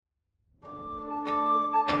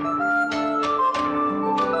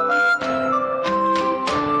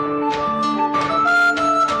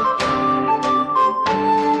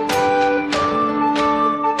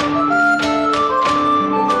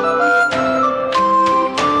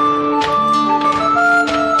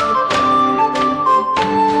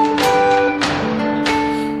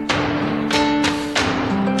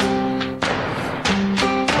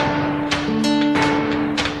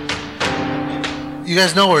You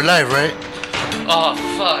guys know we're live, right? Oh,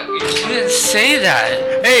 fuck. You didn't say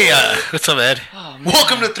that. Hey, what's up, Ed? Oh,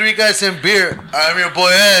 Welcome to Three Guys and Beer. I'm your boy,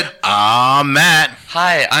 Ed. I'm Matt.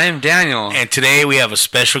 Hi, I am Daniel. And today we have a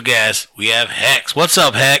special guest. We have Hex. What's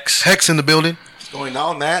up, Hex? Hex in the building. What's going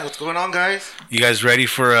on, Matt? What's going on, guys? You guys ready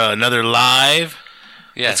for another live?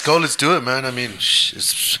 Yes. Let's go. Let's do it, man. I mean, this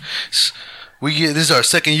is our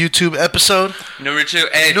second YouTube episode. Number 2.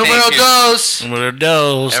 Hey, Numero thank you. dos. What are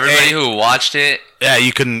those? Everybody Hey, who watched it. yeah,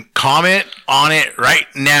 you can comment on it right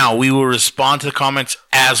now. We will respond to the comments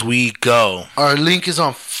as we go. Our link is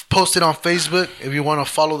posted on Facebook. If you want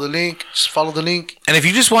to follow the link, just follow the link. And if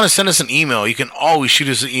you just want to send us an email, you can always shoot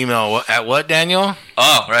us an email at what, Daniel?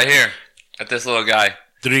 Oh, right here. At this little guy.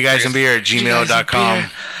 3guysandbeer@gmail.com.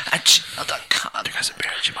 At gmail.com.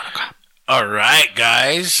 3guysandbeer@gmail.com. All right,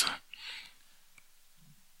 guys.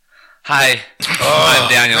 Hi. I'm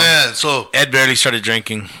Daniel. Man, so Ed barely started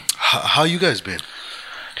drinking. how you guys been?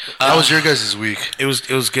 How was your guys' week? It was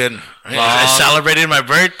good. I celebrated my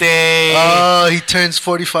birthday. Oh, he turns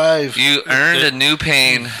 45. You earned a new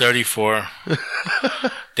pain. 34.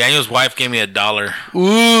 Daniel's wife gave me $1.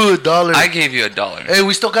 Ooh, $1. I gave you $1. Hey,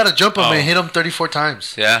 we still got to jump him Oh. and hit him 34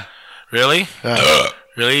 times. Yeah. Really?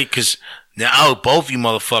 Really? Because now both you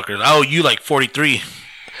motherfuckers. I owe you like 43.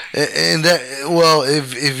 And that, well,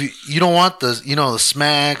 if you don't want the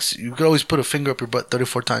smacks, you could always put a finger up your butt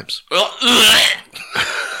 34 times.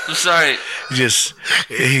 I'm sorry.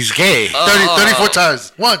 He's gay. 34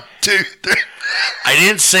 times. 1, 2, 3. I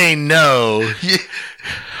didn't say no. Yeah.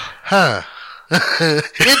 Huh.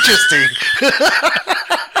 Interesting.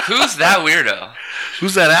 Who's that weirdo?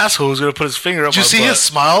 Who's that asshole who's gonna put his finger up Did you my see butt? his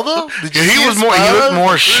smile though? Did you Yeah, see he his was more. He smile? looked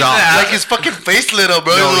more shocked. Like his fucking face lit up,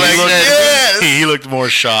 bro. No, He was he like, looked- yes. He looked more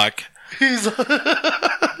shocked. He's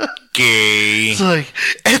Gay. like,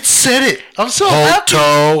 Ed said it. I'm so happy.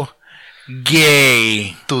 Hoto.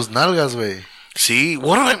 Gay. Tus nalgas, way. See?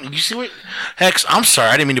 What do I... You see what... Hex, I'm sorry.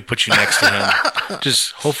 I didn't mean to put you next to him.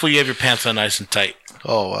 Just hopefully you have your pants on nice and tight.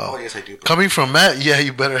 Oh wow. Oh, yes, I do. Coming from Matt, yeah,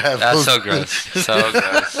 you better have. That's those. so gross. So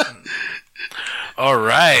gross. All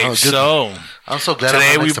right. Oh, good. So... I'm so glad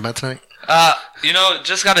Today I'm not we- next to Matt tonight.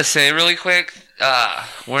 Just gotta say really quick,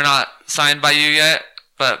 we're not signed by you yet,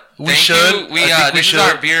 but We thank should. you. I think we This should.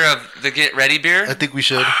 is our beer of the Get Ready beer. I think we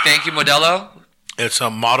should. Thank you, Modelo, It's a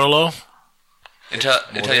Modelo. until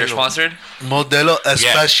you're sponsored. Modelo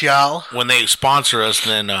Especial. When they sponsor us,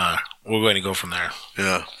 then we're going to go from there.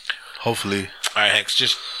 Yeah. Hopefully. All right, Hex,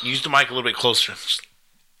 just use the mic a little bit closer. Just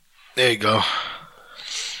There you go.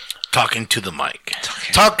 talking to the mic.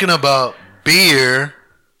 Talking about beer.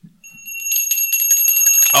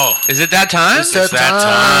 Oh, Is it that time? It's that it's that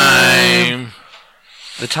time.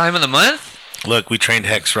 The time of the month? Look, we trained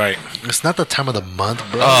Hex right. It's not the time of the month,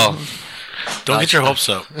 bro. Oh, Don't get your hopes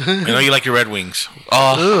up. I know you like your Red Wings.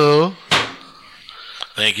 oh. Ooh.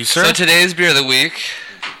 Thank you, sir. So today's beer of the week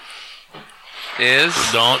is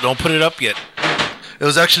Don't put it up yet. It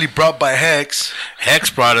was actually brought by Hex. Hex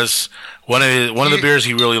brought us one of the beers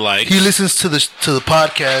he really likes. He listens to the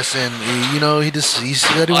podcast, and he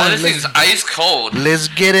said he wanted this thing's ice cold. let's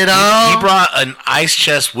get it He on brought an ice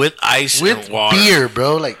chest with ice with and water. beer,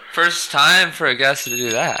 bro. Like, First time for a guest to do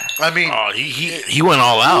that. I mean, Oh, he went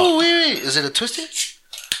all out. oh wait, is it a twisted?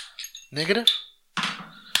 Negative?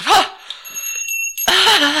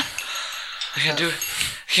 I can't do it.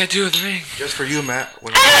 I can't do it with the ring. Just for you, Matt.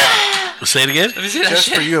 Say it again. Let me see that Just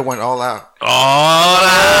shit. for you, it went all out.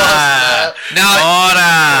 Ora.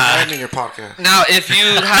 Now, I'm in your podcast. now, if you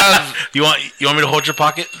have, You want me to hold your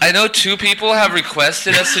pocket? I know 2 people have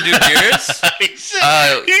requested us to do beers. He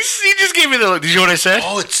just gave me the look. Did you hear what I said?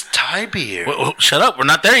 Oh, it's Thai beer. Shut up. We're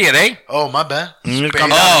not there yet, eh? Oh, my bad.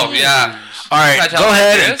 Come Oh yeah. All right, Can I tell go us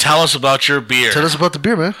ahead what it and is? tell us about your beer. Tell us about the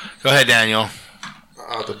beer, man. Go ahead, Daniel.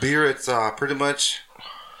 The beer, it's pretty much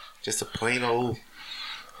just a plain old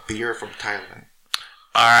beer from Thailand.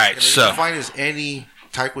 All right, And you so can find this any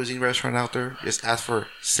Thai cuisine restaurant out there. Just ask for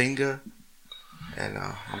Singa, and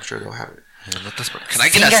I'm sure they'll have it. Can I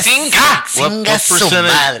get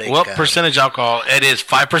a what percentage alcohol? It is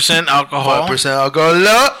 5% alcohol. 5%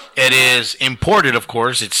 alcohol. It is imported, of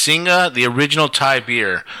course. It's Singa, the original Thai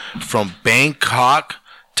beer from Bangkok,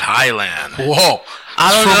 Thailand. Whoa.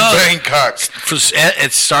 I don't From know. Bangkok.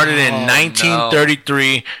 It started in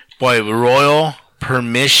 1933 by royal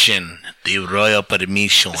permission. The royal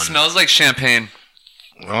permission. It smells like champagne.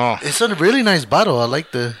 Oh. It's a really nice bottle. I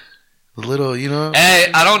like the little, Hey,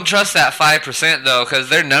 I don't trust that 5% though, because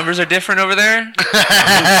their numbers are different over there.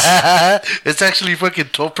 It's actually fucking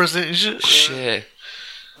 12% and shit. Shit.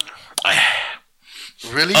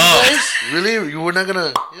 Really, you guys? Really? You were not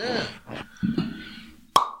gonna? Yeah.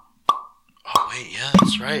 wait, yeah,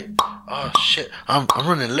 that's right. Oh shit, I'm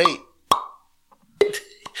running late.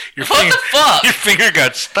 Your What finger, the fuck? Your finger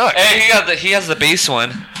got stuck. Hey, he has the base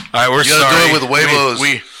one. All right, we're You gotta sorry. do it with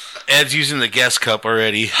huevos. Ed's using the guest cup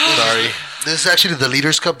already. Sorry. This is actually the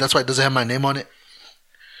leader's cup. That's why it doesn't have my name on it.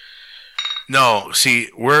 No, see,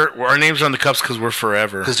 our names are on the cups because we're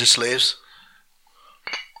forever. Because they're slaves.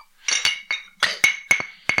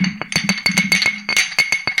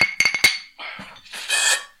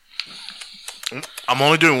 I'm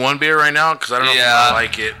only doing one beer right now because I don't know if Yeah. I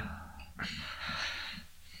like it.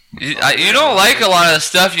 You don't like a lot of the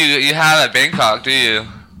stuff you have at Bangkok, do you?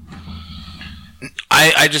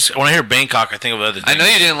 I just when I hear Bangkok, I think of other things. I know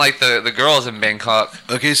you didn't like the girls in Bangkok.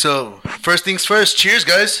 Okay, so first things first. Cheers,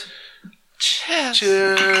 guys. Cheers.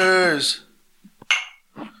 Cheers.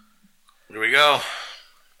 Here we go.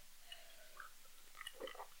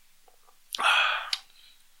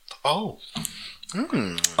 Oh.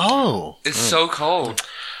 Oh. It's so cold.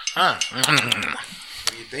 Huh. What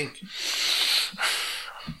do you think?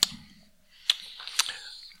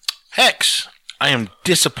 Hex, I am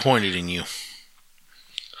disappointed in you.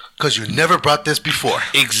 Because you never brought this before.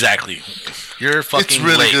 Exactly. You're fucking It's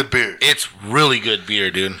really late. good beer. It's really good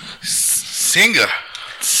beer, dude. Singa.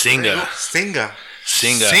 Singa. Singa.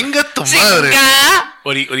 Singa. Singa tu madre.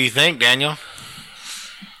 What do you think, Daniel?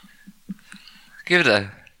 Give it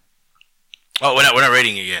a. Oh, we're not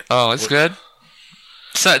rating it yet. Oh, it's good.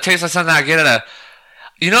 So it tastes like something I get at a.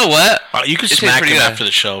 You know what? You can It tastes smack pretty him good. after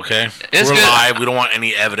the show, okay? It's We're good. live. We don't want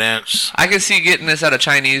any evidence. I can see getting this at a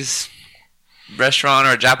Chinese restaurant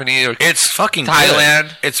or a Japanese or It's fucking Thailand.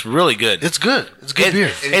 good. It's really good. It's good. It's good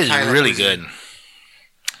beer. It's Thailand really cuisine. good.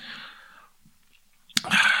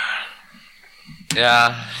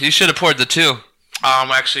 Yeah, you should have poured the two.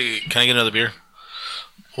 Actually, can I get another beer?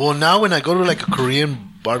 Well, now when I go to like a Korean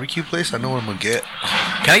barbecue place, I know what I'm gonna get.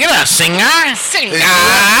 Can I get a Singa? Hey,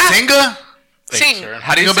 Singa? Thanks, sir.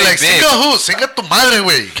 How do you You're gonna say be like, big? Singa who? Singa tu madre,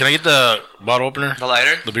 wey. Can I get the bottle opener? The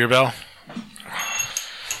lighter? The beer bell?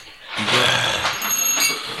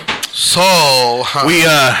 So, We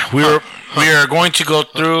are going to go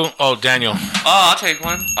through. Oh, Daniel. Oh, I'll take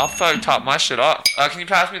one. I'll fucking top my shit up. Can you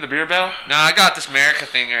pass me the beer bell? No, I got this America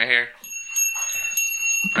thing right here.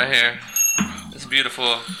 Right here. It's beautiful.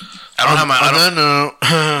 I don't have my. I don't, no.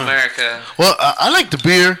 America. Well, I like the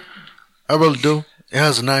beer. I really do. It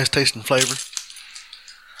has a nice taste and flavor.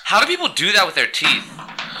 How do people do that with their teeth?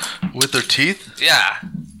 With their teeth? Yeah.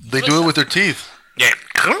 They do it with their teeth. yeah.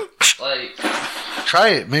 Like, Try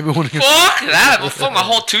it. Maybe one of your... fuck that. Before my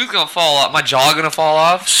whole tooth gonna fall off. My jaw gonna fall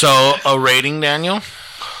off. So a rating, Daniel.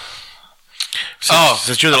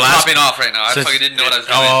 Since you're the I'm last. popping off right now. I since- fucking didn't know what I was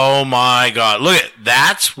doing. Oh my god! Look at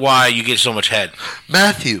that's why you get so much head.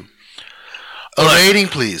 Matthew, a Look. rating,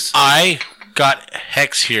 please. I got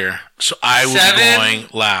Hex here, so I will Seven. be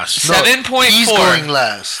going last. No, 7.4. He's going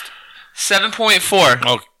last. 7.4.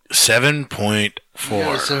 Oh, 7.4.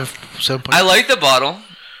 Yeah, 7 I like the bottle.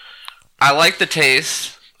 I like the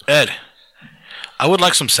taste. Ed, I would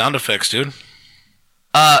like some sound effects, dude.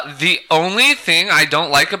 The only thing I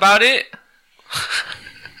don't like about it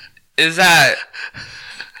is that.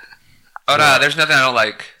 Oh no, there's nothing I don't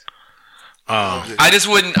like. Oh,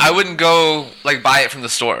 I wouldn't go like buy it from the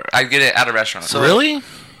store. I'd get it at a restaurant. So- really?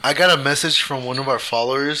 I got a message from one of our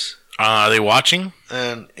followers, Are they watching?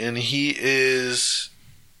 and he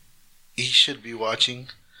should be watching.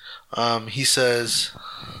 He says,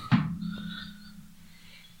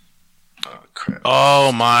 oh crap.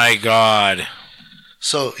 Oh my god!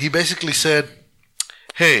 So he basically said,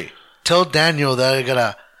 "Hey, tell Daniel that I got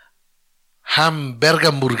a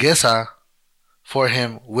hamburger hamburguesa for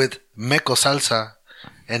him with meco salsa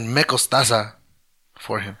and mecostaza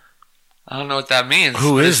for him." I don't know what that means.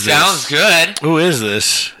 Who but is it sounds this? good. Who is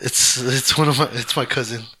this? It's my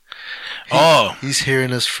cousin. Oh, He's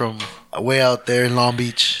hearing us from way out there in Long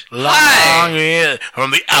Beach. Long Beach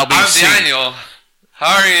from the I'm LBC. Daniel.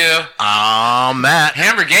 How are you? I'm Matt.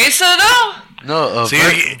 Hamburguesa though? No, See,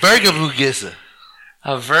 burger hamburguesa.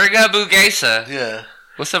 A Verga Bugesa. Yeah.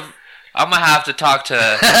 What's a? I'm gonna have to talk to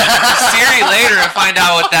Siri later and find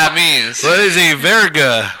out what that means. What is a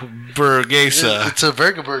Verga Burguesa? It's a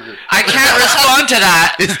burger burger. I can't respond to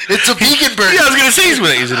that. It's a vegan burger. Yeah, I was gonna say,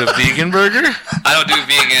 is it a vegan burger? I don't do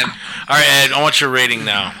vegan. All right, Ed, I want your rating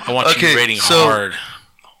now. I want Okay, your rating so- hard.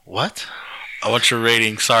 What? I want your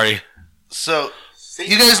rating. Sorry. So,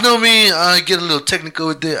 you guys know me. I get a little technical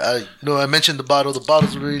with it. I mentioned the bottle. The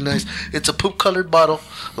bottle's really nice. It's a poop-colored bottle,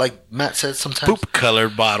 like Matt said sometimes. Poop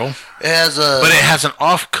colored bottle, It has a... but it has an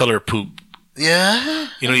off color poop. Yeah?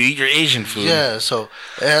 You know, you eat your Asian food. Yeah, so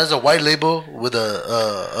it has a white label with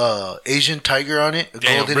a Asian tiger on it. A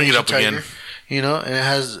Daniel, golden bring it Asian up tiger. again. you know, and it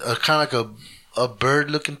has a kind of like a bird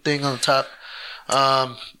looking thing on the top.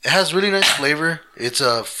 It has really nice flavor. It's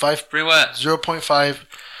a Pretty what? 0.5.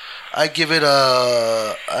 I give it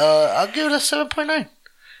I'll give it a 7.9.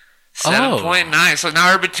 7.9. So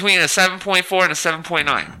now we're between a 7.4 and a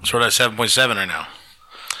 7.9. So we're at 7.7 right now.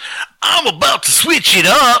 I'm about to switch it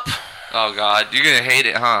up. Oh God, you're gonna hate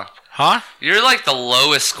it, huh? Huh? You're like the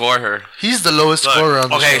lowest scorer. He's the lowest scorer on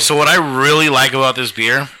the show. Okay, so what I really like about this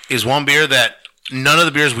beer is one beer that none of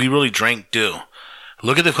the beers we really drank do.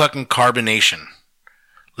 Look at the fucking carbonation.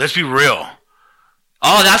 Let's be real.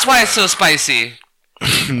 Oh, that's why it's so spicy.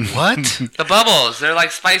 What? The bubbles, they're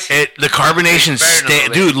like spicy. The carbonation, It's better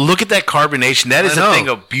than a dude. Look at that carbonation. That is I a know. thing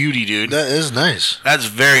of beauty, dude. That is nice. That's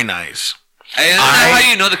very nice. Hey, isn't that how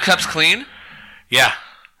you know the cup's clean? Yeah.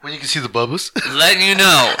 When you can see the bubbles. Letting you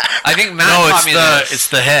know. I think Matt No, taught me this. it's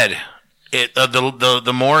the head.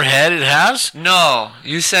 The more head it has. No,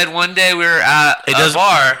 you said one day we were at a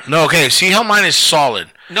bar. No, okay. See how mine is solid.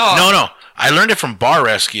 No. I learned it from Bar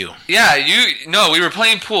Rescue. Yeah, we were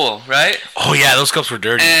playing pool, right? Oh yeah, those cups were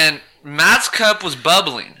dirty. And Matt's cup was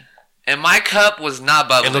bubbling, and my cup was not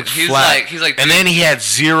bubbling. It looked flat. He's like, and then he had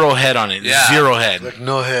zero head on it. Yeah. Zero head. Like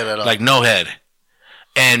no head at all. Like no head.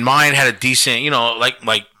 And mine had a decent, like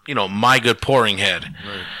my good pouring head.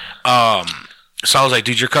 Right. So I was like,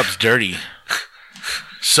 dude, your cup's dirty.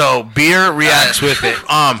 So beer reacts with it.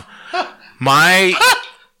 My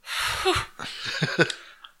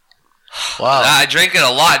Wow. I drank it a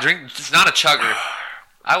lot. It's not a chugger.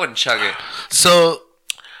 I wouldn't chug it. So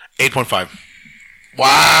 8.5.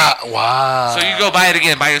 wow. So you go buy it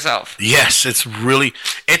again by yourself. Yes, it's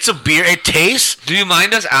a beer. It tastes. Do you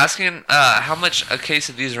mind us asking how much a case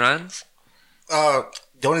of these runs?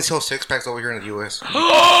 They only sell 6-packs over here in the U.S. or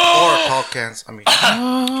tall cans. I mean,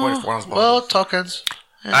 24-ounce bottles. Well, tokens.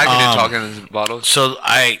 I can do talking in bottles. So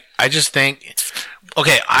I just think,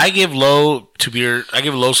 okay, I give low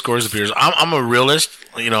scores to beers. I'm a realist,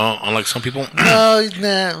 unlike some people.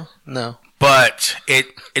 No. But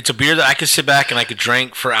it's a beer that I could sit back and I could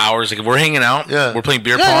drink for hours. Like if we're hanging out, we're playing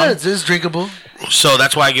beer pong. Yeah, it's drinkable. So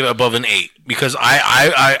that's why I give it above an 8 because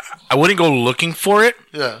I wouldn't go looking for it.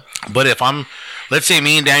 Yeah. But if let's say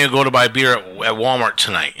me and Daniel go to buy beer at Walmart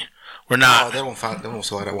tonight, we're not. Oh, they won't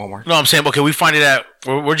sell it at Walmart. No, I'm saying okay. We find it at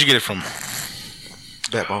where'd you get it from?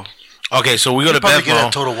 Betmo. Okay, so we go to probably get it Betmo,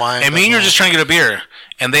 at Total Wine, and me and you're Betmo. just trying to get a beer,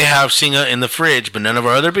 and they have Singa in the fridge, but none of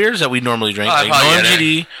our other beers that we normally drink, like no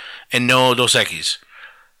MGD and no Dos Equis.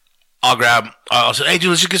 I'll say, hey, dude,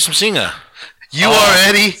 let's just get some Singa. You are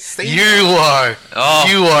Eddie. You are. Oh.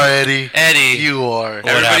 You are Eddie. Eddie. You are. What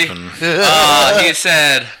Everybody- happened? He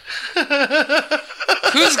said,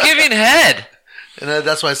 "Who's giving head?" And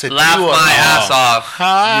that's why I said Laugh you are. my ass off. You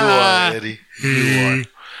are Eddie. You are.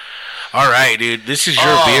 All right, dude. This is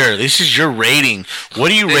your beer. This is your rating. What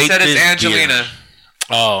do you They rate said this it's Angelina. beer?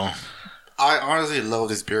 Oh. I honestly love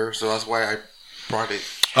this beer, so that's why I brought it.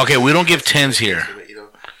 Okay, we don't give 10s here.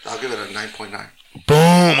 I'll give it a 9.9.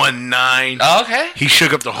 Boom, a 9. Oh, okay. He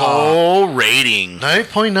shook up the whole rating.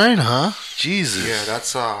 9.9, huh? Jesus. Yeah,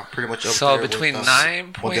 that's pretty much up So there between with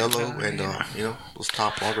 9.9 Modelo and those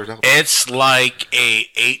top lagers. It's like a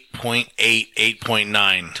 8.8,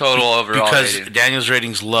 8.9. Total overall Because rating. Daniel's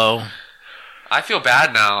rating's low. I feel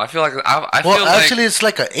bad now. I feel like I Well, feel actually, like it's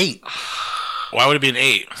like a 8. Why would it be an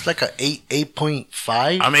 8? It's like a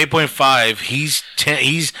 8.5. I'm 8.5. He's 10.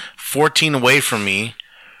 He's 14 away from me,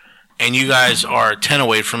 and you guys are 10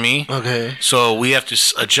 away from me. Okay. So we have to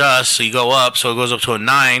adjust. So you go up. So it goes up to a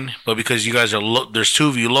 9. But because you guys are there's 2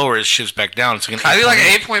 of you lower, it shifts back down. It's like an I feel like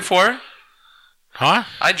 8.8. 8.4. Huh?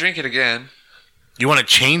 I drink it again. You want to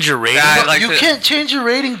change your rating? Yeah, like you the- can't change your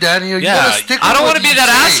rating, Daniel. You Yeah, gotta stick with I don't what want to be you that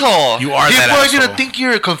say. asshole. You are that People are asshole. gonna think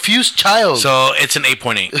you're a confused child. So it's an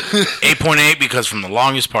 8.8. 8.8 because from the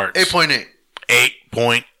longest parts. 8.8.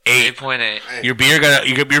 8.8. 8.8. Your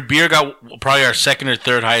beer got probably our second or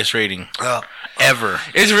third highest rating ever.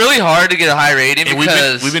 It's really hard to get a high rating And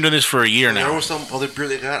because we've been doing this for a year There now. was some other beer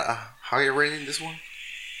that got a higher rating than this one.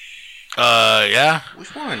 Yeah.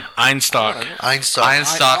 Which one? Einstock. Einstock.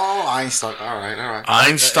 Einstock. Einstock. All right.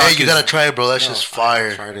 Einstock Hey, you gotta try it, bro. That shit's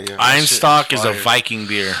fire. Tried it, yeah. Einstock is a fire. Viking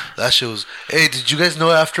beer. That shit was. Hey, did you guys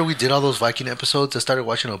know after we did all those Viking episodes, I started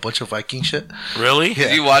watching a bunch of Viking shit? Really? Yeah.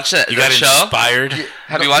 Did you watch that, You that got show? inspired?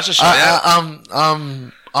 Have you watched the show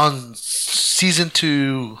yet? On season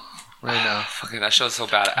 2 right now. Fucking that show's so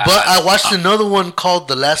bad. But I watched another one called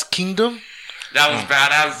The Last Kingdom. That was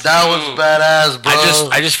badass. That was too. badass, bro.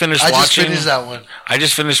 I just finished I just watching. finished that one. I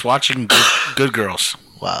just finished watching Good Girls.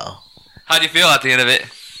 Wow. How'd you feel at the end of it?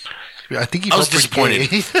 I think he I was felt pretty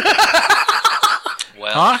disappointed. gay.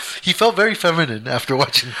 Well, Huh? He felt very feminine after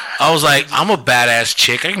watching. I was like, I'm a badass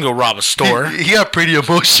chick. I can go rob a store. He got pretty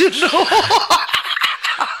emotional.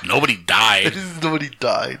 Nobody died. Nobody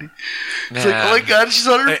died. He's Man. like, oh my god, she's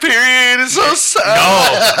on her period. It's so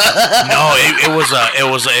sad. No,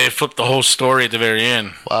 it flipped the whole story at the very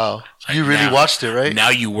end. Wow. like, You really now- watched it, right? Now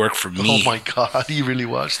you work for me. Oh my god, you really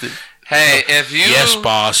watched it. hey, if you Yes,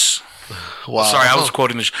 boss. Wow. Sorry, I was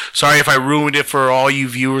quoting this. Sorry if I ruined it for all you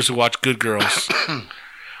viewers who watch Good Girls.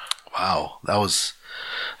 Wow, that was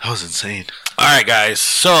insane. All right, guys.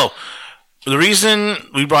 So the reason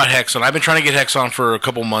we brought Hex on, I've been trying to get Hex on for a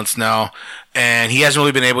couple months now, and he hasn't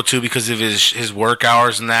really been able to because of his work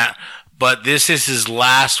hours and that. But this is his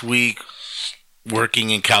last week working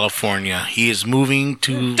in California. He is moving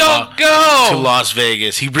to don't go. to Las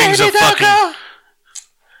Vegas. He brings a fucking.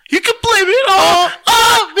 You can blame it all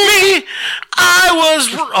on me. I was.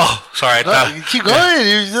 Oh, sorry. I thought, You keep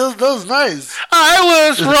going. That was nice. I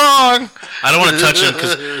was wrong. I don't want to touch him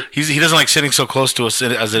because he doesn't like sitting so close to us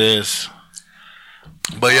as it is.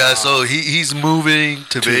 But yeah, so he's moving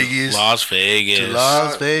to Vegas. Las Vegas. To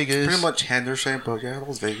Las Vegas. Pretty much Henderson, but yeah,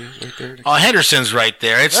 Las Vegas right there. Oh, Henderson's right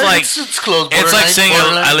there. It's Hey, like it's close. it's like borderline, saying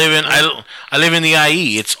borderline. I live in the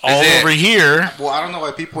IE. It's all it? over here. Well, I don't know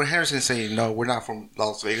why people in Henderson say no. We're not from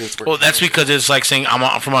Las Vegas. We're Well, that's because it's like saying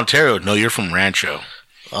I'm from Ontario. No, you're from Rancho.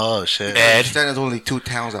 Oh shit. Ed. understand there's only 2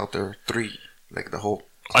 towns out there, 3, like the whole.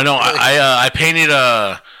 I know. I painted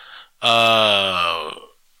a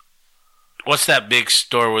what's that big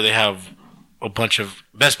store where they have a bunch of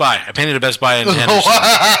Best Buy? I painted a Best Buy in Henderson.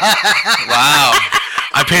 Wow.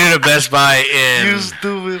 I painted a Best Buy in. You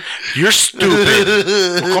stupid. You're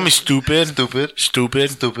stupid. Don't call me stupid. Stupid. Stupid.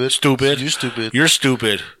 Stupid. Stupid. You're stupid. You're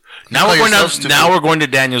stupid. Now call we're going yourself to stupid. now we're going to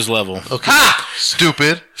Daniel's level. Okay.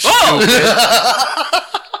 Stupid. Oh!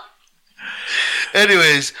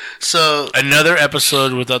 Anyways, so Another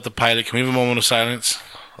episode without the pilot. Can we have a moment of silence?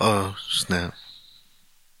 oh snap.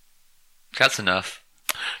 That's enough.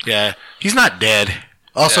 Yeah, he's not dead.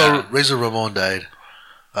 Also, Yeah. Razor Ramon died.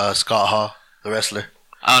 Scott Hall, the wrestler.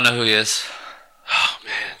 I don't know who he is.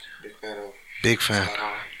 Big fan.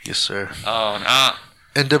 Yes, sir. Oh,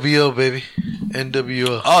 no. NWO, baby.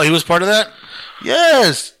 NWO. Oh, he was part of that.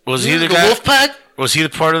 Yes. Was he Yeah, the the guy? Wolfpack? Was he the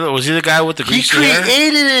part of the? Was he the guy with the He greasy hair?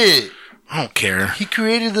 created it. I don't care. He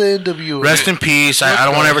created the NWO. Rest in peace. I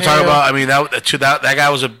don't want to ever talk about. I mean, that guy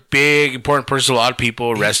was a big important person to a lot of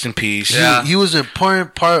people. Rest in peace. Yeah. He was an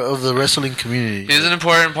important part of the wrestling community. He's an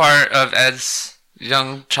important part of Ed's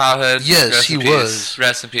young childhood. Yes, Rest he in peace. was.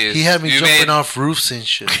 Rest in peace. He had me You jumping made, off roofs and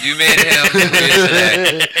shit. You made him who he is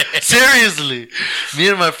today. Seriously, me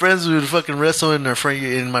and my friends we would fucking wrestle in my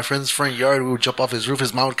friend's front yard. We would jump off his roof.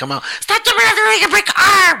 His mom would come out. Stop jumping off the roof! You break your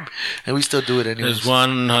arm. And we still do it anyways. There's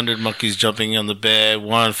 100 monkeys jumping on the bed.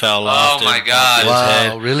 One fell off. Oh, my God. His Wow,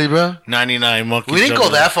 head. really, bro? 99 monkeys. We didn't go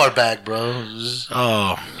jumping. that far back, bro.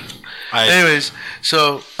 Oh. Anyways,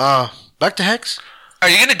 so back to Hex. Are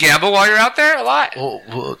you going to gamble while you're out there a lot?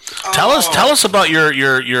 Well, Tell us about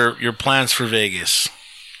your plans for Vegas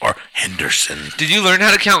or Henderson. Did you learn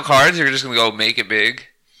how to count cards or you're just going to go make it big?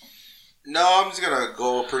 No, I'm just gonna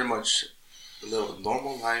go pretty much live a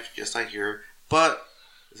normal life, just like here. But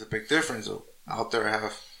there's a big difference. Though. Out there, I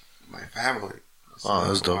have my family. Oh,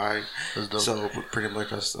 that's dope. wife. That's dope. So pretty much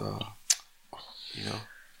just, you know.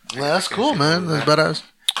 well, that's cool, man. That's badass.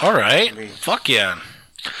 All right. I mean- Fuck yeah.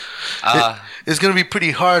 It's gonna be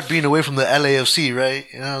pretty hard being away from the LAFC, right?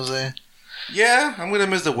 You know what I'm saying? Yeah, I'm gonna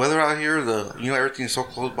miss the weather out here. Everything's so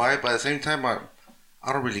close by. But at the same time, I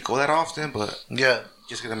don't really go that often. But Yeah,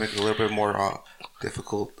 just gonna make it a little bit more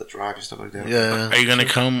difficult the drive and stuff like that. yeah. Are you going to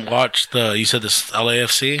come watch you said the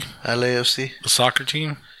LAFC, LAFC. the soccer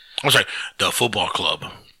team? I'm sorry, the football club.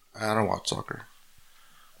 I don't watch soccer.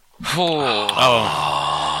 Oh.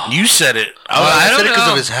 Oh. You said it. I said don't it because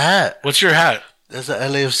know. of his hat. What's your hat? That's the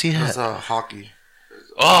LAFC hat. It's hockey.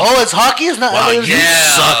 Oh, it's hockey. It's not Wow, LAFC. you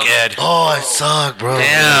suck, Ed. Oh, I suck, bro.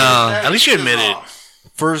 Damn. At least you admit it.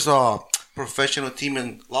 First professional team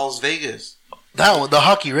in Las Vegas. That one, the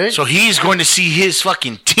hockey, right? So he's going to see his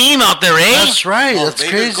fucking team out there, eh? That's right. Las That's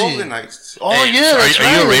Vegas crazy. Golden Knights. Oh Hey, yeah, so that's are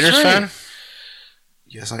right. you a that's Raiders right. fan?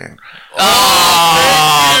 Yes, I am.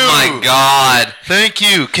 Oh, my God. Thank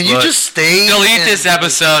you. Can you Look, just stay? delete and- this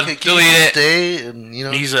episode. Can Delete you it. Stay and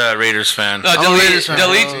He's a Raiders fan. No, I'm a delete, Raiders fan.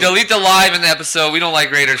 delete the live in the episode. We don't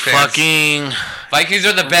like Raiders fans. Fucking. Vikings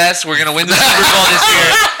are the best. We're gonna win the Super Bowl this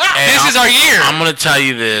year. This is our year. I'm going to tell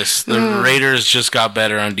you this. The Raiders just got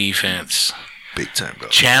better on defense. big time, bro.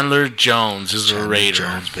 Chandler Jones is a Chandler Raider.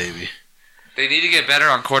 Jones, baby. They need to get better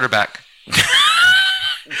on quarterback.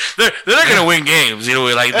 they're not gonna win games. You know,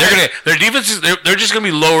 like their defenses. They're just gonna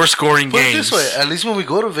be lower scoring Put it games. this way: at least when we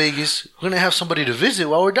go to Vegas, we're gonna have somebody to visit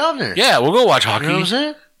while we're down there. Yeah, we'll go watch hockey. You know what I'm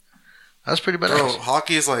saying? That's pretty Bro, badass.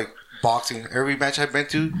 hockey is like boxing. Every match I've been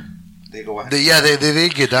to, they go out. They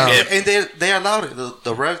get down. Yeah. And they allowed it.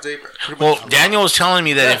 The refs, they pretty Well, much allowed Daniel was telling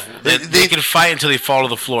me that if they can fight until they fall to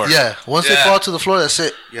the floor. Yeah, once they Yeah. fall to the floor, that's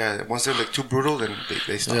it. it. Yeah, once they're like too brutal, then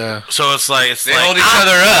they stop. Yeah, So it's like They hold each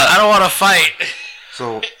other up. I don't want to fight.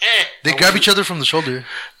 So, they grab each other from the shoulder.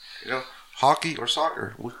 you know, hockey or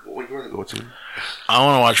soccer, what you want to go to? I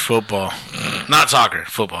want to watch football, not soccer.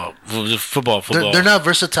 Football, football. They're not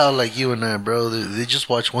versatile like you and I, bro. They just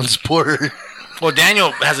watch one sport. Well,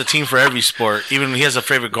 Daniel has a team for every sport. Even he has a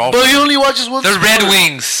favorite golfer. But he only watches one. The sport. Red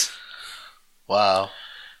Wings. Wow,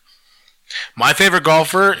 My favorite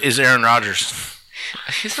golfer is Aaron Rodgers.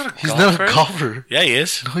 He's not a he's golfer. not a golfer. Yeah, he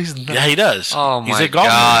is. No, he's not. Yeah, he does. Oh, He's my a golfer.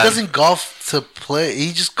 God. He doesn't golf to play.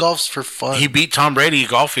 He just golfs for fun. He beat Tom Brady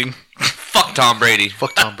golfing. Fuck Tom Brady.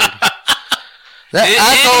 Fuck Tom Brady. That Didn't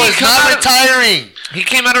asshole he is come not out- retiring. He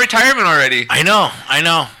came out of retirement already. I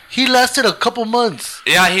know. He lasted a couple months.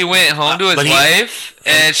 Yeah, he went home to his But he- wife,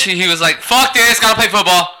 and he was like, "Fuck this, gotta play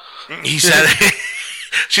football." He said,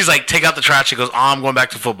 she's like, take out the trash. She goes, oh, I'm going back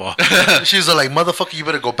to football. She was like, "Motherfucker, you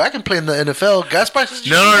better go back and play in the NFL. Gas prices."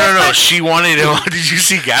 No. She wanted to. Did you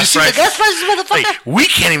see You gas see the prices? gas prices, motherfucker? Like, we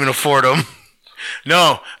can't even afford them.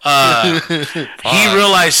 No. He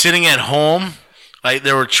realized sitting at home, like,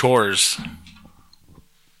 there were chores.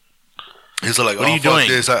 He's like, What are you doing?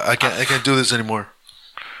 This. I can't do this anymore.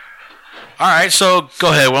 All right, so go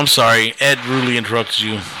ahead. Well, I'm sorry. Ed rudely interrupted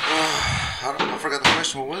you. I forgot the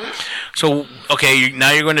question. What was it? So, okay,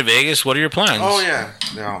 now you're going to Vegas. What are your plans? Oh yeah.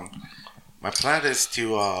 My plan is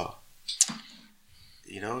to,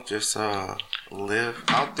 just live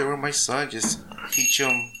out there with my son. Just teach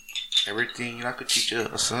him everything I could teach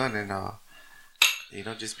a son, and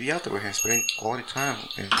just be out there with him, spending quality time,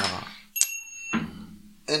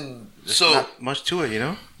 And there's so not much to it,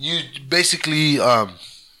 you basically I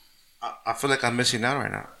feel like I'm missing out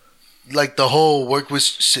right now. like the whole work with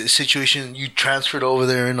situation. You transferred over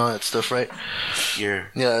there and all that stuff, right? Yeah.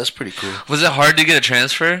 Yeah, that's pretty cool. Was it hard to get a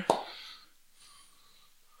transfer?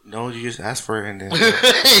 No, you just ask for it, and then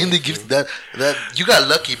and they give that you got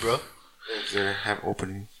lucky, bro. they have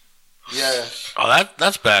opening. Yeah. Oh,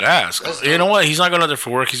 that's badass. That's You know what? He's not going out there for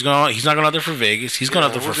work. He's not going out there for Vegas. He's going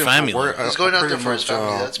out there for family. He's going out there pretty for his much,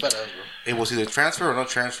 family. That's badass, bro. It was either transfer or no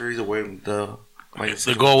transfer. Either way, my The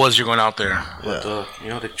decision. goal was you're going out there. But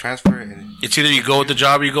the transfer and It's either you go with the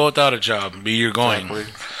job or you go without a job. But you're going. Exactly.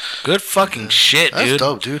 Good fucking shit, That's dude.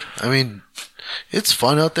 dope, dude. I mean, it's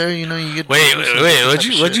fun out there. You get Wait.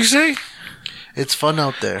 What'd you say? It's fun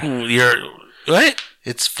out there. You're what?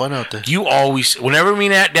 It's fun out there. You always, whenever me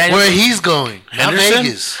and Daniel, Where he's going, not Henderson?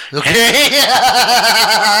 Vegas. Okay,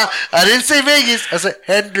 I didn't say Vegas. I said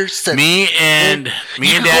Henderson. me and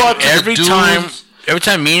You could go Daniel, out to the every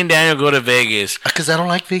time me and Daniel go to Vegas, Because I don't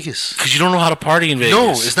like Vegas. because you don't know how to party in Vegas. No,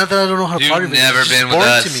 it's not that I don't know how to You've party. in Vegas. never It's just been with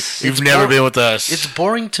boring us. to me. You've It's never boring. been with us. It's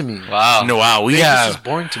boring to me. Wow. No, wow, we Vegas have. is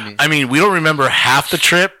boring to me. I mean, we don't remember half the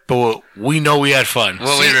trip, but we know we had fun.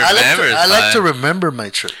 Well, we See, remember. I like to remember my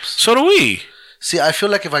trips. So do we. See, I feel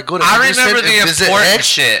like if I go to I Henderson remember the and visit important X,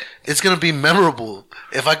 shit. it's gonna be memorable.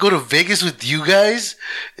 If I go to Vegas with you guys,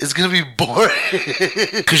 it's gonna be boring.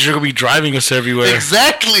 Because you're going to be driving us everywhere.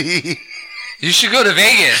 Exactly. You should go to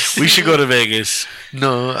Vegas. We should go to Vegas.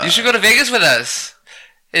 No, You should go to Vegas with us.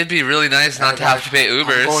 It'd be really nice not to have to pay I'm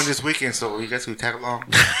going Ubers. this weekend, so you guys can tag along.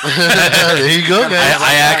 there you go, guys.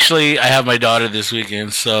 I have my daughter this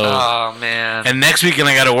weekend, so. Oh man. And next weekend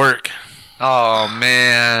I got to work. Oh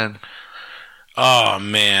man. Oh,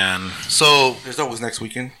 man. So, There's always next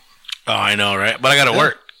weekend. Oh, I know, right? But I got to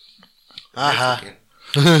work. haha. Next weekend.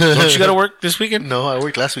 Don't you got to work this weekend? No, I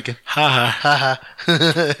worked last weekend. Ha ha. Haha.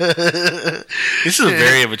 This is a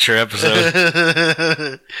very immature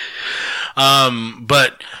episode.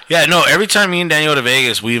 But yeah, no. Every time me and Daniel go to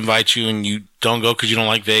Vegas, we invite you, and you don't go because you don't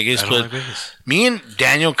like Vegas. I But don't like Vegas. me and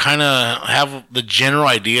Daniel kind of have the general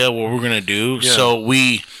idea of what we're gonna do, Yeah. so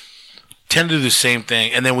we tend to do the same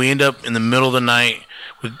thing, and then we end up in the middle of the night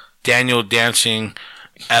with Daniel dancing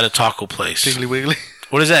at a taco place. Piggly Wiggly.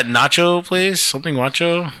 What is that nacho place? Something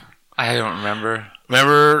nacho? I don't remember.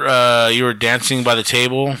 Remember, you were dancing by the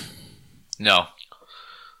table. No.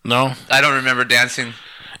 No, I don't remember dancing.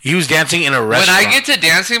 he was dancing in a When restaurant. I get to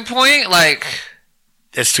dancing point, like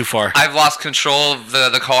it's too far. I've lost control of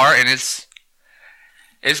the car and it's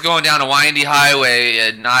going down a windy highway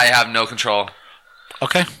and I have no control.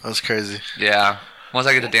 Okay. That's crazy. Yeah. Once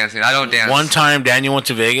I get to dancing, I don't dance. One time, Daniel went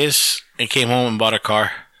to Vegas and came home and bought a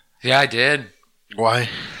car. Yeah, I did. Why?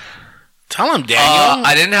 Tell him, Daniel.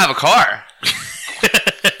 I didn't have a car.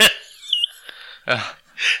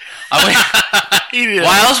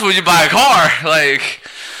 Why else would you buy a car? Like,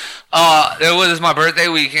 it was my birthday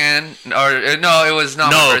weekend, or no, it was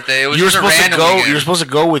not my birthday. It was you were just a supposed to random go. weekend. You were supposed to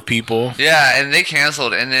go with people. Yeah, and they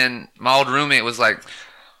canceled. And then my old roommate was like,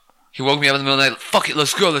 he woke me up in the middle of the night. Fuck it,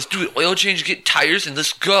 let's go. Let's do it. Oil change, get tires, and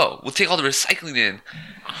let's go. We'll take all the recycling in.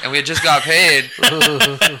 And we had just got paid,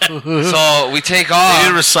 so we take off. We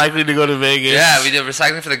did recycling to go to Vegas. Yeah, we did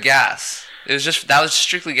recycling for the gas. It was just that was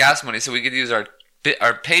strictly gas money, so we could use our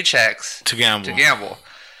paychecks to gamble.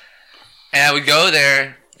 And we go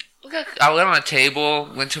there. I went on a table,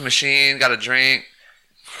 went to a machine, got a drink,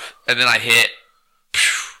 and then I hit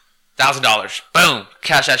 $1,000. Boom,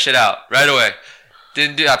 cash that shit out right away.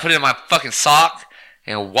 I put it in my fucking sock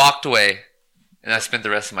and walked away, and I spent the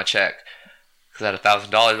rest of my check because I had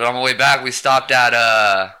 $1,000. But on my way back, we stopped at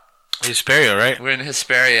Hesperia, right? we were in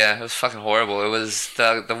Hesperia. It was fucking horrible. It was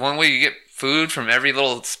the one where you get food from every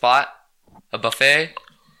little spot, a buffet.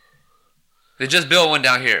 They just built one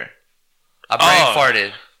down here. I brain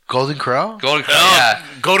farted. Golden Corral? Golden Corral, yeah.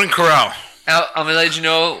 Golden Corral. Now, I'm gonna let you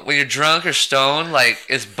know, when you're drunk or stoned, like,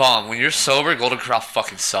 it's bomb. When you're sober, Golden Corral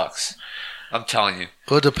fucking sucks. I'm telling you.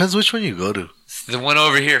 Well, it depends which one you go to. The one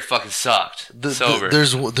over here fucking sucked. Sober.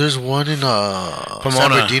 There's one in San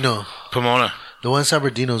Bernardino. Pomona. The one in San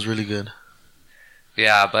Bernardino is really good.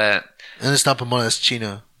 Yeah, but And it's not Pomona, it's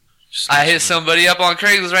Chino. I hit somebody up on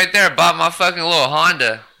Craigslist right there. Bought my fucking little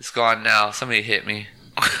Honda. It's gone now. Somebody hit me.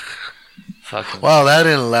 Fucking. Wow, that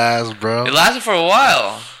didn't last, bro. It lasted for a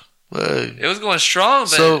while. Look. It was going strong, but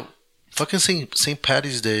So, fucking St.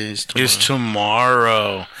 Patty's Day is tomorrow. It's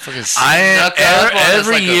tomorrow. fucking snuck up on us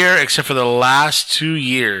Every like year, except for the last 2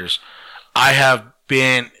 years, I have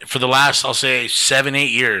been, for the last, I'll say,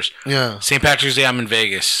 7-8 years, Yeah. St. Patrick's Day, I'm in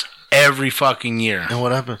Vegas. Every fucking year. And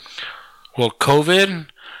what happened? Well, COVID,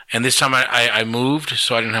 and this time I moved,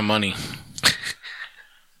 so I didn't have money.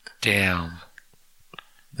 Damn.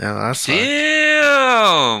 Yeah,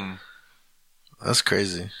 that's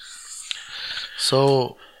crazy.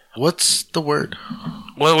 So, what's the word?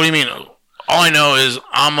 What do you mean? All I know is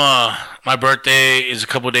my birthday is a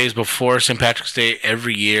couple of days before St. Patrick's Day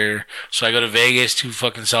every year. So I go to Vegas to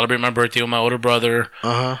fucking celebrate my birthday with my older brother.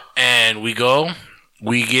 Uh-huh. And we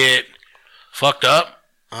get fucked up.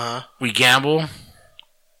 Uh-huh. We gamble.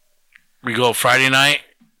 We go Friday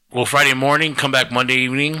Friday morning, come back Monday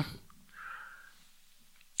evening.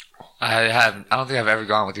 I don't think I've ever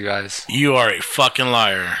gone with you guys. You are a fucking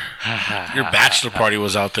liar. Your bachelor party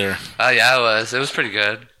was out there. Oh, yeah, it was. It was pretty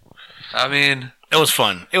good. I mean, It was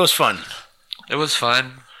fun. it was fun.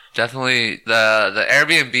 Definitely, the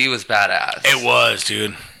Airbnb was badass. It was,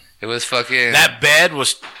 dude. It was fucking... That bed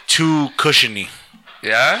was too cushiony.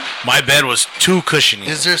 Yeah? My bed was too cushiony.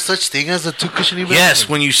 Is there such thing as a two cushiony bed? Yes,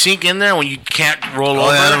 when you sink in there, when you can't roll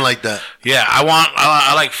over. Yeah, I don't like that. Yeah,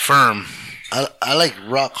 I like firm. I like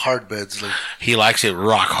rock hard beds. Like, He likes it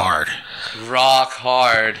rock hard. Rock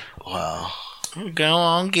hard. wow. Go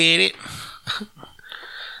on, get it.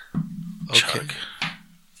 Okay. Chug.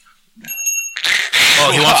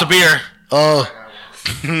 Oh, he wants a beer. Oh,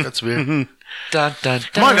 that's weird. Dun, dun, dun.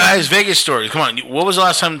 Come on, guys. Vegas stories. Come on. What was the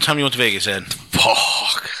last time you went to Vegas, Ed?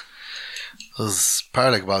 Fuck. It was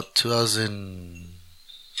probably like about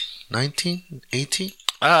 2019, 18.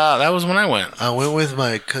 That was when I went. I went with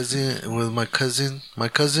my cousin,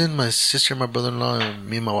 my sister, my brother-in-law, and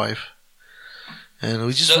me and my wife. And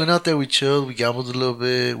we just went out there. We chilled. We gambled a little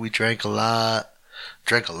bit. We drank a lot.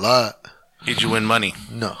 Did you win money?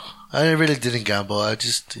 No, I really didn't gamble. I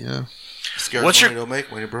just, Scared What's money your- don't make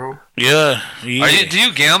money, bro. Yeah. Do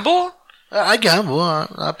you gamble? I gamble.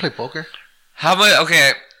 I play poker. How much?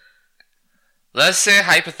 Okay. Let's say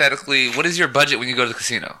hypothetically, what is your budget when you go to the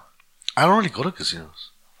casino? I don't really go to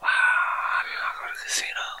casinos. Wow, you not go to the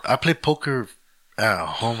casino? I play poker at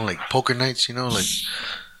home, like poker nights. Like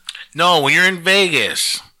No, when you're in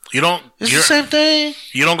Vegas, you don't. it's the same thing.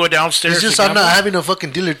 You don't go downstairs. It's just to I'm not gamble? having a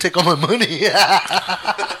fucking dealer take all my money.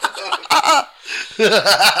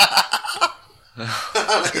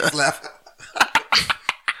 Laugh.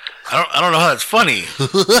 I don't know how that's funny.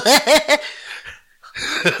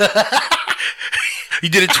 You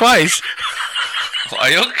did it twice. Are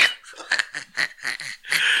you?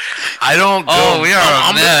 I don't go. Oh, we are a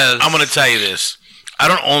I'm mess. I'm going to tell you this. I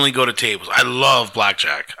don't only go to tables. I love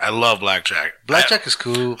blackjack. Blackjack is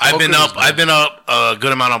cool. I've Poker been is up. good. I've been up a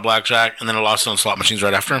good amount on blackjack, and then I lost it on slot machines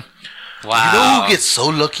right after. Wow. You know who gets so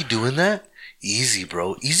lucky doing that? Easy,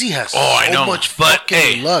 bro. Easy has Oh, I so know. much But fucking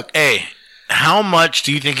hey, luck. hey, how much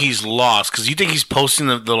do you think he's lost? Because you think he's posting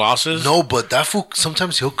the losses? No, but that fool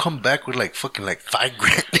sometimes he'll come back with like fucking like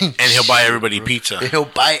 $5,000, And he'll buy everybody pizza. And he'll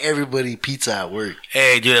buy everybody pizza at work.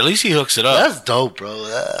 Hey, dude, at least he hooks it up. That's dope, bro.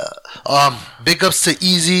 Big ups to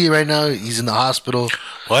Easy right now. He's in the hospital.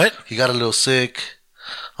 What? He got a little sick.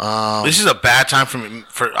 This is a bad time for me.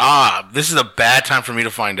 This is a bad time for me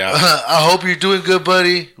to find out. I hope you're doing good,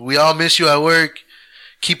 buddy. We all miss you at work.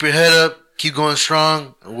 Keep your head up. Keep going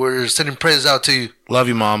strong. We're sending prayers out to you. Love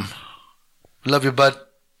you, Mom. Love you, bud.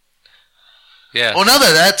 Yeah. Well, now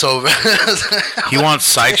that that's over. He wants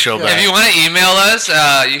Sideshow back. If you want to email us,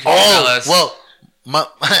 you can email us. well, my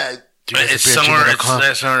It's somewhere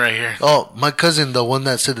right here. Oh, my cousin, the one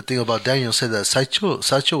that said the thing about Daniel, said that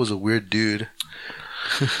Sideshow was a weird dude.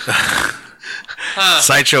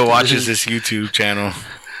 Sideshow watches this YouTube channel.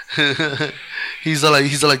 He's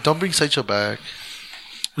like, don't bring Sideshow back.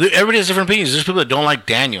 Everybody has different opinions. There's people that don't like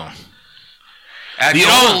Daniel. If you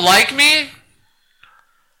don't like me,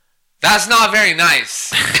 that's not very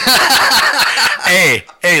nice. Hey,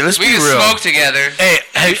 let's We be can real. smoke together. Hey,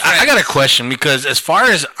 I got a question because as far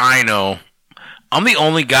as I know, I'm the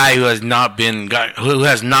only guy who has not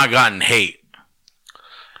gotten hate.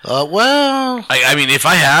 Well, I mean, if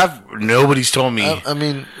I have, nobody's told me. I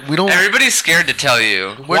mean, we don't. Everybody's scared to tell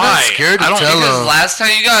you. We're not scared to tell Because them. last time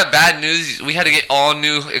you got bad news, we had to get all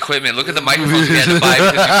new equipment. Look at the microphones we had to buy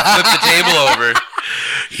because you flipped the table over.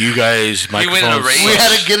 You guys, went in a microphones. rage. We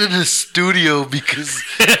had to get in the studio because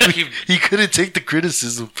he couldn't take the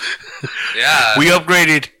criticism. Yeah. We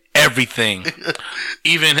upgraded everything,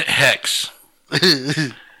 even Hex.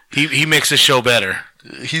 He makes the show better.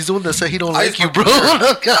 He's the one that said he don't I like just you, want bro.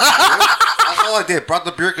 That's all I did. Brought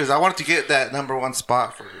the beer because I wanted to get that #1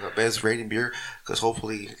 spot for the best rating beer. Because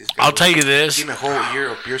hopefully, I'll tell you this. give me a whole year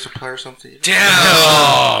of beer supply or something. Damn.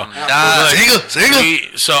 Oh,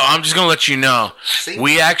 Single. So I'm just gonna let you know. Singa.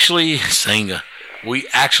 We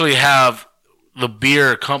actually have the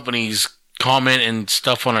beer companies comment and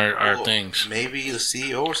stuff on our things. Maybe the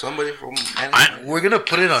CEO or somebody from. We're gonna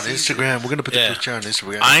put it on Instagram. We're gonna put the picture on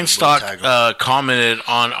Instagram. Einstock commented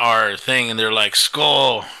on our thing, and they're like,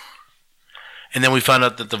 "Skull." And then we found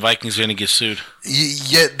out that the Vikings are gonna get sued.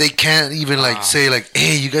 Yet they can't even say like,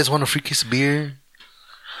 "Hey, you guys want a free case of beer?"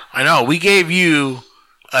 I know. We gave you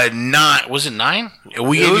a 9. Was it 9?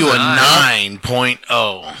 We gave was you a a 9.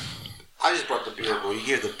 9.0. I just brought the beer, bro. You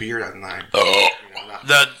gave the beer at 9.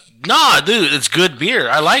 Dude, it's good beer.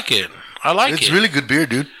 I like it. It's really good beer,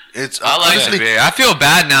 dude. It's I like honestly, that beer. I feel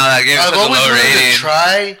bad now that I gave it I've such a always low wanted rating. to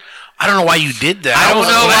try. I don't know why you did that. I don't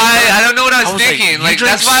know why. I don't know what I was I was like, thinking. you Like,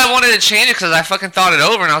 drink that's why I wanted to change it because I fucking thought it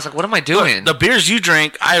over and I was like, what am I doing? The beers you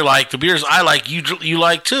drink, I like. The beers I like, you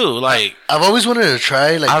like too. Like, I've always wanted to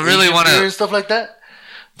try like I really Asian wanna- beer and stuff like that.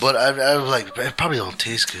 But I was like, it probably don't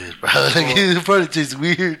taste good, bro. Like, it probably tastes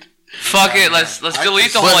weird. Fuck it. Let's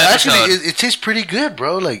delete the But whole actually, episode. it tastes pretty good,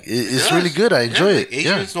 bro. Like it's really good. I enjoy it. Yeah.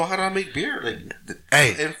 Asians know how to make beer,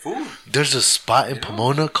 Hey. and food. There's a spot in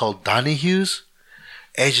Pomona called Donahue's.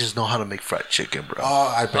 Asians know how to make fried chicken, bro.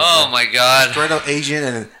 Oh, I bet. Oh my god. Straight up Asian,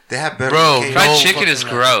 and they have better. Bro, cake. Fried No chicken is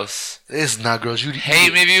fucking gross. It's not gross. You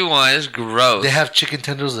Hate maybe you want. It's gross. They have chicken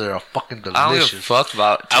tenders that are fucking I don't give a delicious. fuck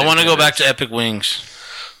about. I want to go chicken back to Epic Wings. tenders.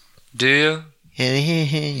 Do you?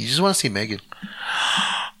 You just want to see Megan.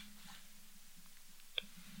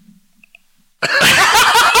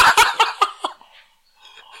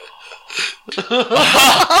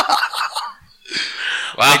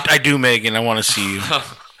 Wow. I do, Megan. I want to see you.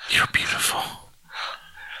 You're beautiful.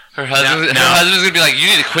 Her husband's gonna be like, you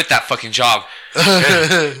need to quit that fucking job.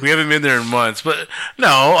 We haven't been there in months, but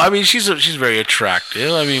no. I mean, she's very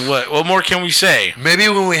attractive. I mean, what more can we say? Maybe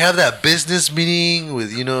when we have that business meeting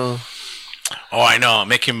with Oh, I know.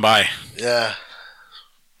 Make him buy. yeah.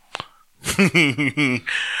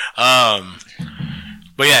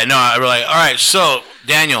 But yeah, no. We're like, all right. So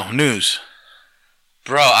Daniel, news.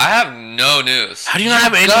 Bro, I have no news. How do you not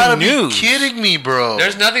have Gotta any news? be kidding me, bro.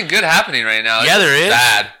 There's nothing good happening right now. Yeah, It's there is.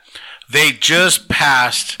 Bad. They just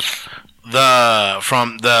passed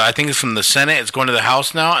I think it's from the Senate. It's going to the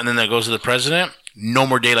House now, and then it goes to the president. No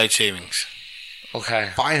more daylight savings. Okay.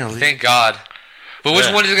 Finally. Thank God. But which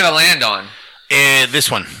Yeah. one is it gonna land on?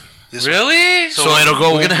 This one. Really? So it'll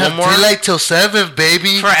go We're gonna have one more daylight till 7,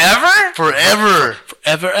 baby. Forever? Forever.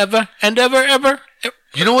 ever and ever.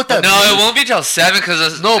 You know what that No, means? it won't be till 7 because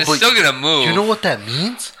it's but still gonna move. You know what that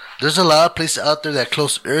means? There's a lot of places out there that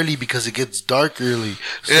close early because it gets dark early.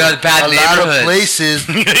 So Yeah, bad a lot of neighborhoods. places.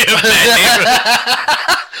 a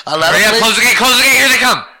lot Hurry of up, close places. the gate, close the gate, here they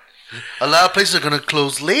come. A lot of places are gonna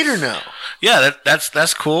close later now. Yeah,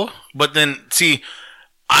 that's cool. But then, see,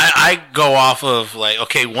 I go off of like,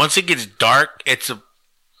 okay, once it gets dark, it's a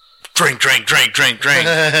drink. So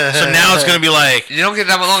now it's gonna be like, You don't get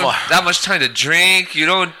that much time to drink. You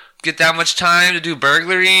don't get that much time to do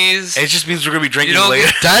burglaries. it just means we're gonna be drinking You don't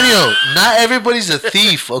later. Daniel, not everybody's a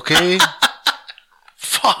thief, okay?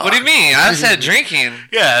 Fuck. What do you mean? I said drinking.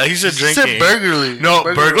 Yeah, he said You drinking. said burglary. No,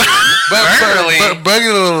 burglary.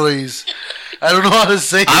 Burglaries. I don't know how to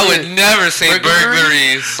say I it. would never say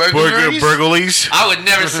burglaries. Burglaries? I would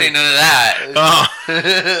never say none of that. Oh.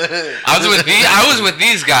 I was with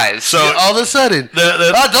these guys. So All of a sudden.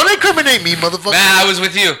 Don't incriminate me, motherfucker. Man, I was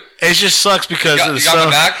with you. it just sucks because You got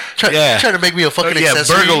my back? Yeah. Trying to make me a fucking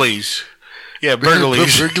accessory. burglaries. Yeah,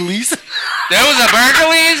 burglaries. Burglaries? There was a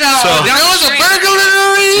burglaries. So- There was a You're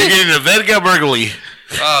burglary? getting a Verga burglary.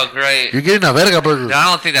 Oh, great. You're getting a verga burglary. I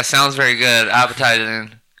don't think that sounds very good.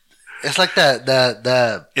 Appetizing. It's like that.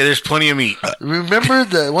 Yeah, there's plenty of meat. Remember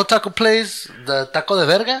the one taco place, the taco de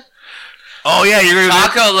verga? Oh yeah, you're gonna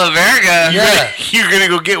Taco La Verga. Yeah. you're gonna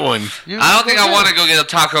go get one. I don't think I want to go get a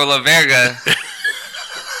Taco La Verga.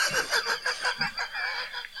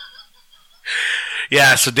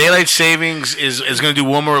 Yeah, so daylight savings is gonna do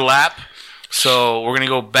one more lap. So we're gonna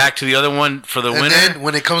go back to the other one for the And winter. then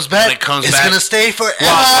when it comes back, When it comes it's back- gonna stay forever.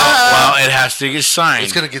 Well, it has to get signed.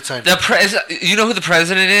 It's gonna get signed. You know who the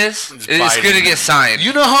president is? It's Biden. going to get signed.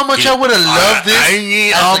 You know how much I would have loved this? I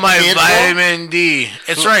need as all a my kid, bro? vitamin D.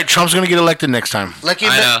 It's right. Trump's gonna get elected next time. Like,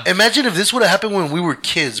 I know. imagine if this would have happened when we were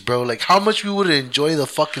kids, bro. Like, how much we would have enjoyed the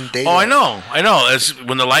fucking day. Oh, I know. It's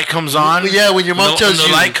when the light comes on. Yeah, when your mom when tells the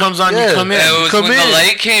you. light comes on, Yeah. you come in. It was Come when in. the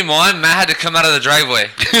light came on, Matt had to come out of the driveway.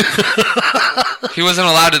 He wasn't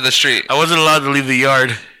allowed to the street. I wasn't allowed to leave the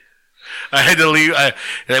yard. I had to leave.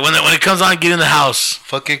 When it comes on, get in the house.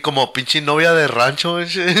 Fucking como pinche novia de rancho and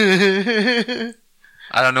shit.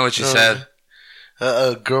 I don't know what you said.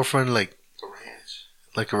 A girlfriend like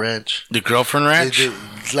a ranch. The girlfriend ranch.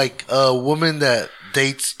 Like a woman that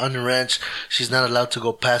dates on the ranch. She's not allowed to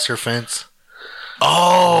go past her fence.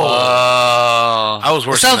 Oh, I was It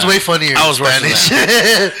worse. sounds than way that. funnier. I was in worse than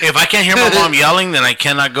Spanish. If I can't hear my mom yelling, then I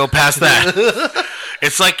cannot go past that.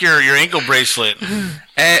 It's like your ankle bracelet.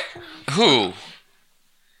 Who?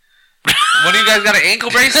 What do you guys got, an ankle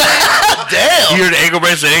bracelet? Damn. You hear the ankle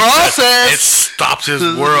bracelet? Process. It stops his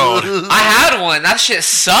world. I had one. That shit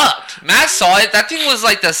sucked. Matt saw it. That thing was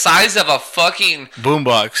like the size of a fucking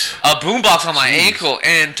Boombox. a boombox on my ankle.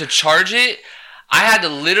 And to charge it, I had to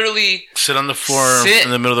literally Sit on the floor Sit. in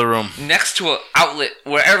the middle of the room. next to an outlet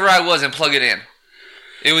wherever I was and plug it in.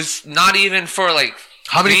 It was not even for like.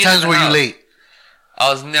 How many being in times the were you house. late? I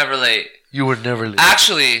was never late. You were never late.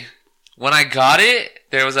 Actually, when I got it,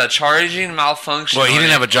 there was a charging malfunction. Well, he on didn't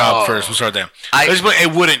it. have a job first. We'll start there.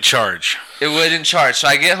 It wouldn't charge. It wouldn't charge. So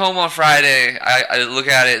I get home on Friday. I look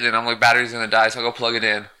at it, and I'm like, battery's gonna die. So I go plug it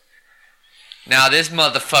in. Now this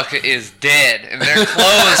motherfucker is dead, and they're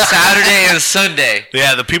closed Saturday and Sunday.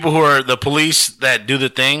 Yeah, the people who are the police that do the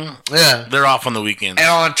thing, Yeah. they're off on the weekends. And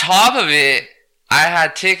on top of it, I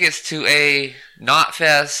had tickets to a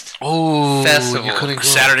Knotfest. Oh, Festival. you couldn't go.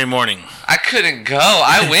 Saturday morning. I couldn't go.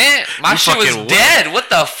 I went. My You shit was fucking dead. What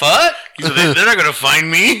the fuck? So they're not gonna find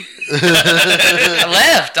me. I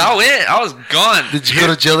left. I went. I was gone. Did you go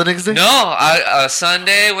to jail the next day? No, I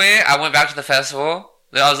Sunday I went back to the festival.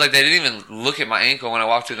 I was like, they didn't even look at my ankle when I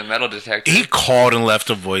walked through the metal detector. He called and left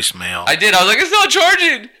a voicemail. I did. I was like, it's not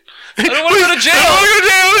charging. I don't want to go to jail.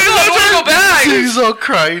 I don't want to go back. He's all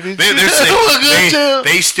crying. And They're shit. saying I don't wanna go to jail.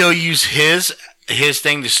 they still use his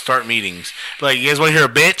thing to start meetings. Like, you guys want to hear a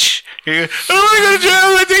bitch? You go, I don't want to go to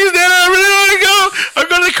jail. My thing is dead. I really want to go. I'm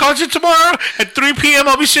going to the concert tomorrow at 3 p.m.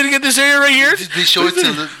 I'll be sitting in this area right here. They show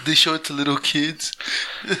it to little kids.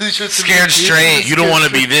 They show it to Scared little kids. straight. You don't want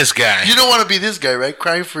to be this guy. You don't want to be this guy, right?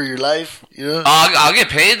 Crying for your life. You know. I'll get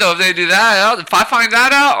paid though if they do that. If I find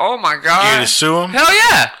that out, oh my You're god. going to sue him? Hell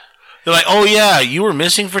yeah. They're like, oh, yeah, you were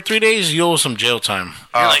missing for 3 days. You owe some jail time.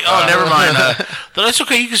 You're like, oh, never mind. That's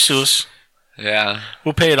okay. You can sue us. Yeah.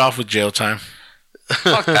 We'll pay it off with jail time.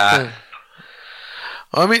 Fuck that.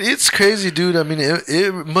 I mean, it's crazy, dude. I mean,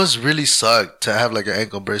 it must really suck to have like an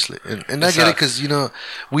ankle bracelet, and I get it because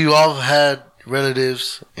we all had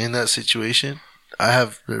relatives in that situation. I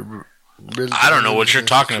have. I don't know what you're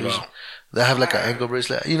talking about. That have like an ankle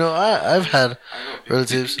bracelet. I've had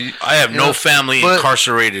relatives. I have no family but-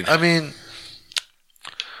 incarcerated. I mean,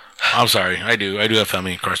 I'm sorry. I do have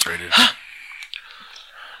family incarcerated.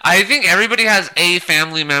 I think everybody has a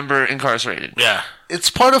family member incarcerated. Yeah. it's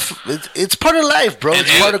part of life, bro.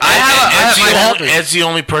 It's part of. Ed's the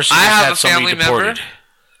only person I that's have had a somebody family deported. member.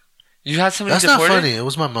 You had somebody That's deported? not funny. It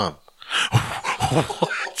was my mom.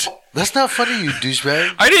 What? That's not funny, you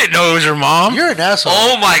douchebag. I didn't know it was your mom. You're an asshole.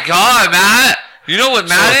 Oh my God, Matt! You know what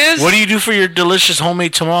Matt is? What do you do for your delicious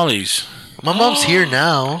homemade tamales? My mom's here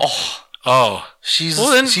now. Oh, She's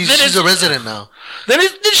Well, then she's a resident now. then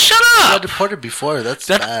shut I got up. deported before. That's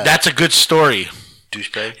bad. That's a good story.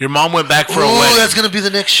 douchebag. Your mom went back for a Oh, wedding. that's gonna be the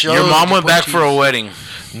next show. Your mom went back Deportees. for a wedding.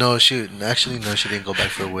 No, she didn't go back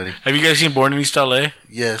for a wedding. Have you guys seen Born in East LA?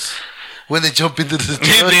 Yes, when they jump into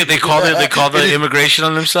the they call the immigration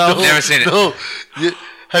on themselves. Never seen it. No,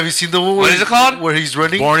 have you seen the one? What is it called? Where he's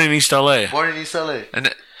running. Born in East LA. Born in East LA.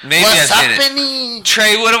 And maybe What's I've seen it. happening?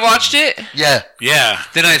 Trey would have watched it. Yeah, Yeah,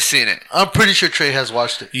 Then I've seen it. I'm pretty sure Trey has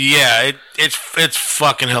watched it. yeah. It's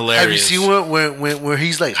fucking hilarious. Have you seen where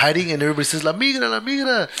he's like hiding and everybody says la migra, la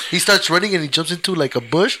migra? He starts running and he jumps into like a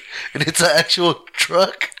bush and it's an actual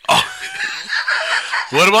truck.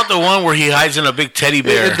 What about the one where he hides in a big teddy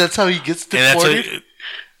bear? And that's how he gets And that's deported.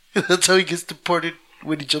 what, That's how he gets deported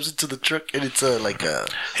when he jumps into the truck and it's like a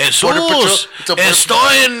Jesus, Border Patrol. It's a border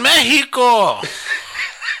estoy en Mexico.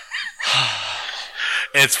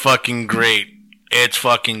 It's fucking great. It's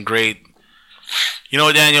fucking great. You know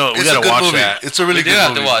what, Daniel? We It's a gotta good watch movie. that. It's a really We do good have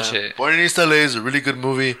to movie. watch man. it. Born in East LA is a really good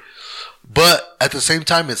movie, but at the same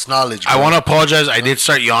time, it's knowledge. I bro. want to apologize. I did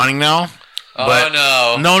start yawning now. But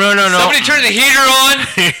Oh no! No. Somebody turn the heater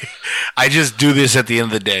on. I just do this at the end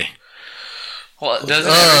of the day. Well,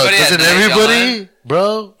 doesn't everybody? at Doesn't night everybody,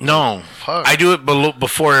 yawn? No, bro? Fuck. I do it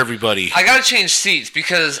before everybody. I gotta change seats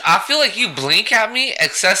because I feel like you blink at me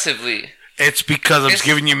excessively. It's because I'm just It's-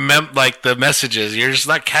 giving you the messages. You're just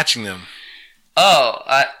not catching them. Oh,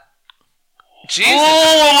 Jesus!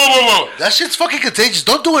 Whoa. That shit's fucking contagious.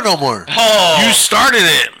 Don't do it no more. Oh, You started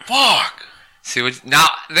it. Fuck. see what? Now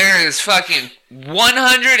there is fucking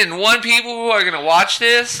 101 people who are gonna watch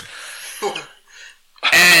this,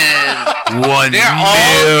 and 1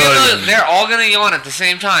 million. they're all gonna yawn at the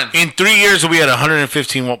same time. In 3 years, we had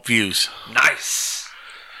 115 views. Nice.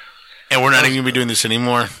 And we're not even going to be doing this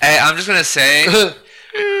anymore. Hey, I'm just gonna say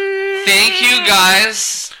thank you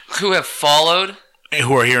guys who have followed, Hey,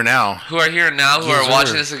 who are here now? who are here now, who Yes, are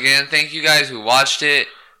watching sir. this again. Thank you guys who watched it.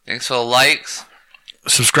 Thanks for the likes.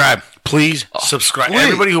 Subscribe. Please subscribe. Wait.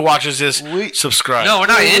 Everybody who watches this, Wait. subscribe. No, we're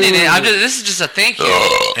not ending it. This is just a thank you.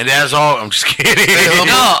 And that's all. I'm just kidding.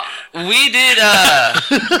 No, we did.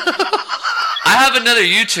 I have another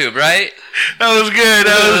YouTube, right? That was good.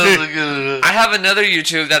 That was good. I have another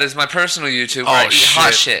YouTube that is my personal YouTube where I eat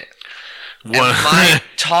hot shit. And my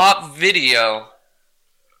top video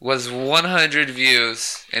was 100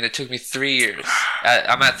 views, and it took me 3 years.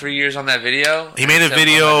 I'm at 3 years on that video. He made a It's at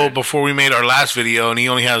video 100. before we made our last video, and he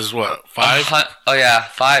only has, what, 5? Oh yeah,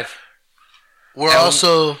 5. We're And-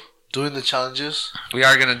 also doing the challenges. We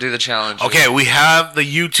are gonna do the challenge. Okay, we have the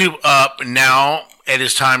YouTube up. Now it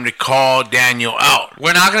is time to call Daniel out.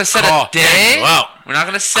 We're not gonna set Call a day. Daniel out. We're not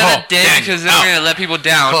gonna set Call a day Daniel because then out. we're gonna let people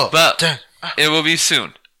down. Call But Dan- it will be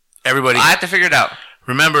soon. Everybody, I have to figure it out.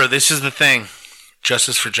 remember, this is the thing.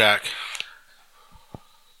 Justice for Jack.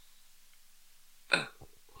 I'm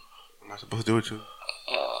not supposed to do it too.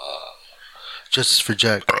 Justice for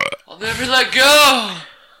Jack. I'll never let go.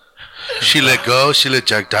 She let go. She let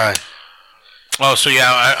Jack die. Oh, so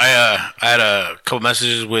yeah, I had a couple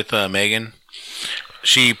messages with Megan.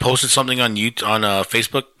 She posted something on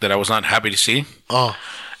Facebook that I was not happy to see, Oh.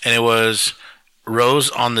 and it was Rose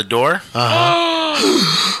on the door.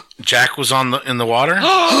 Jack was in the water,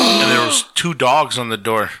 and there was 2 dogs on the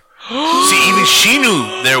door. See, even she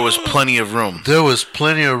knew there was plenty of room. There was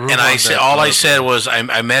plenty of room. And on I said, that all I dog, said was, I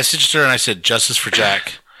messaged her and I said, justice for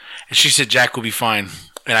Jack, and she said Jack will be fine.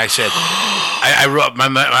 And I said, I wrote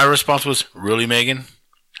my response was, really, Megan?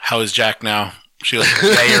 How is Jack now? She goes,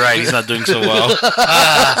 yeah, you're right. He's not doing so well.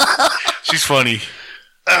 She's funny.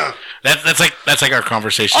 That's like our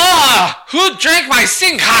conversation. Ah, who drank my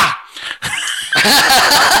sink? Ha!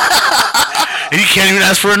 And you can't even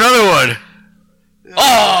ask for another one.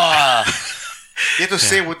 Oh, You have to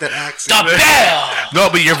say it with that accent. the bell. No,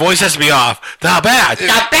 but your voice has to be off. Not bad. The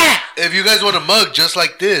bell. If you guys want a mug just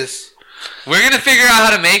like this, We're gonna figure out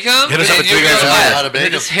how to make them. Hit us up and at you 3 guys will and beer. have- How to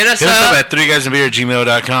make just 'em. hit us Hit us up up. at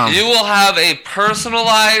 3guysandbeer@gmail.com. You will have a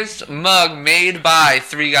personalized mug made by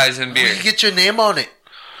 3 Guys and you Beer. can get your name on it.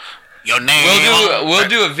 Your name. We'll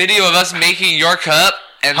do a video of us making your cup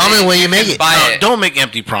and How then many will you make can it? buy No, it. don't make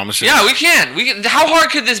empty promises. Yeah, we can. How hard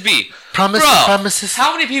could this be? Promises, Bro, promises.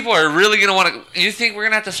 how many people are really gonna want to? You think we're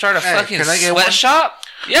gonna have to start a Hey, fucking can I get one? sweatshop?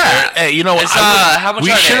 Yeah. Hey, you know what? It's, how much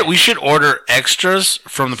are they? We should order extras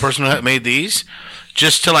from the person who made these,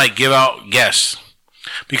 just to like give out guests,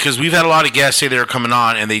 because we've had a lot of guests say they're coming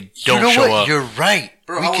on and they don't you know show what? up. You're right.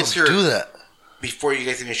 Bro, we I can was here. do that. Before you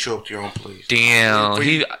guys even show up to your own place. Damn. Before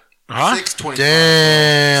you- Huh? 6:24.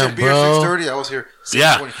 Damn, Beer bro. 6:30. I was here.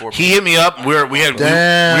 Yeah, 6:24. he hit me up. We were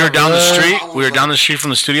down the bro. street. We were down the street from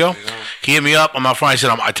the studio. He hit me up. I'm out front. I said,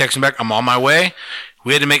 I texted him back. I'm on my way.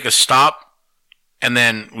 We had to make a stop, and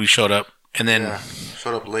then we showed up. And then Yeah,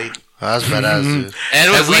 showed up late. That's badass, dude. Ed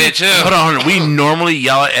was we, late too. Hold on. We normally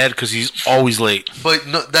yell at Ed because he's always late. But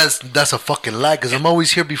no, that's a fucking lie because I'm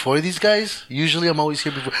always here before these guys. Usually I'm always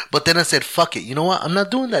here before. But then I said, fuck it. You know what? I'm not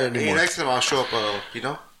doing that Hey, anymore. next time I'll show up.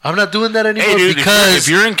 I'm not doing that anymore Hey, dude, because if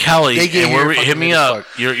you're in Cali they get and here hit fucking me late as up,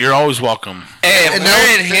 fuck. you're always welcome. Hey, if And we're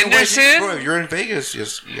now- in Henderson. Bro, if you're in Vegas,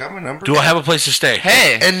 just you got my number. Do I have a place to stay?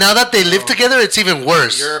 Hey, and now that they live together, it's even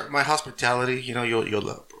worse. My hospitality, you'll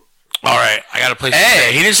love, bro. All right, I got a place to Hey.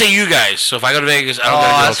 stay. He didn't say you guys, so if I go to Vegas, I don't oh,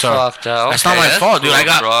 gotta that's go to a hotel. fucked up. That's Okay, not my fault, dude. I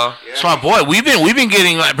got. bro. It's my boy. We've been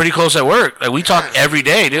getting like pretty close at work. Like we talk every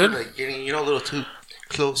day, dude. Like getting a little too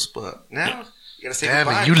close, but now you gotta say Damn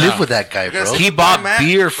goodbye. it, you live with that guy, You gotta bro. say- He bought Matt.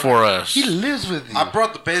 beer for us. He lives with you. I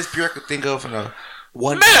brought the best beer I could think of in a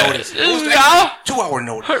 1 Man, notice. It was you like know? 2-hour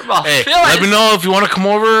notice. Hurt my Hey, feelings. let me know if you want to come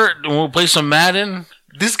over and we'll play some Madden.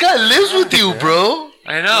 This guy lives with you, bro.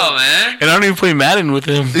 I know, man. And I don't even play Madden with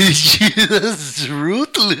him. That's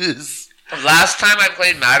ruthless. Last time I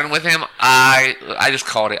played Madden with him, I just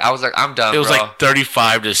called it. I was like, I'm done, It was bro. like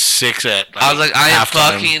 35-6 at. I was like, I am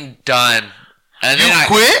halftime. fucking done. And You then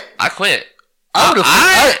quit? I quit. I would have.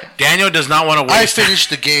 I- Daniel does not want to I waste. finished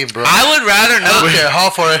the game, bro. I would rather I not. don't care how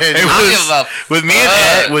far ahead. It you I are. don't was- give a with me and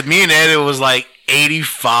fuck. Ed. With me and Ed, it was like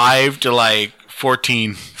 85 to like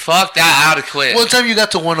 14. Fuck that. I would have quit. One time you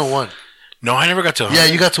got to 101. No, I never got to. 100.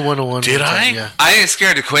 Yeah, you got to 101. Did one time, I? Yeah. I ain't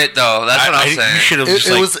scared to quit though. That's what I'm You saying. should have It,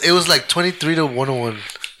 just it was like 23 to 101.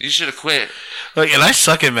 You should have quit. and I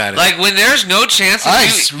suck at Madden. Like when there's no chance of I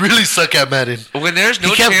you, really suck at Madden. when there's no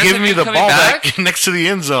he kept chance giving of me you the coming ball back. back next to the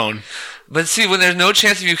end zone. But see, when there's no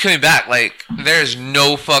chance of you coming back, like there's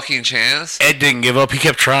no fucking chance. Ed didn't give up. He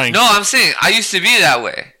kept trying. No, I'm saying I used to be that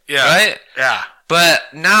way. Yeah. Right. Yeah. But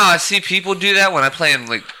now I see people do that when I play in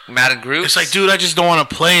like Madden groups. It's like, dude, I just don't want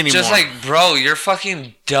to play anymore. just like, bro, you're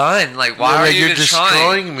fucking done. Like, why You're are like, you you're even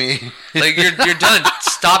trying? destroying me. Like, you're done.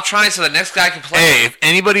 Stop trying so the next guy can play. hey, if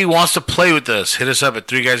anybody wants to play with us, hit us up at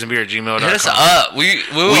 3guysandbeer@gmail.com. hit us up. We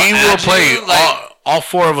will will play. you, like, all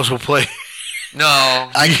four of us will play. no.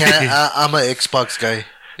 I can't. I'm an Xbox guy.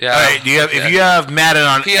 Yeah. All right. Do you have? Yeah. If you have Madden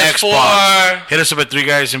on PS4. Xbox, hit us up at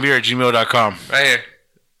 3guysandbeer@gmail.com. Right here. Right here.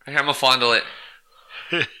 I'm gonna fondle it.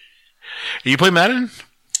 You play Madden?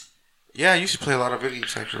 Yeah, I used to play a lot of video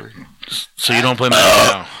games actually. So you don't play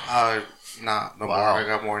Madden now? No more. Wow. I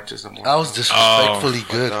got more into some more. I was disrespectfully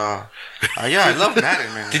good. Yeah, I love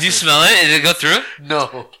Madden, man. Did you smell it? Did it go through?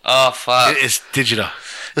 No. Oh fuck. It's digital.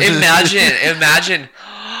 Imagine.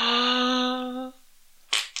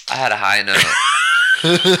 I had a high note.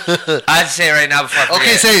 I'd say it right now before I forget.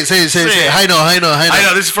 Okay, say it. it. High note. I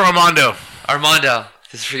know. This is for Armando. Armando,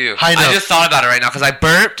 this is for you. High note. I just thought about it right now because I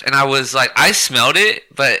burped and I was like, I smelled it,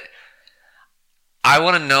 but I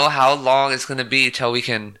want to know how long it's going to be till we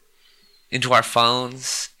can, into our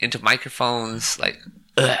phones, into microphones, like,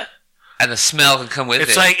 and the smell can come with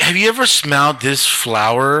It's it. like, have you ever smelled this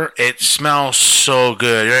flower? It smells so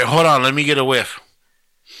good. Right, hold on, let me get a whiff.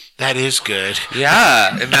 That is good.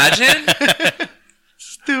 yeah, imagine.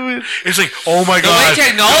 Stupid. It's like, oh my The god. way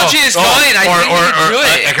technology is going, I think we can do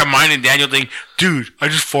it. Like a mine and Daniel thing. Dude, I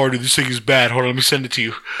just farted. This thing is bad. Hold on, let me send it to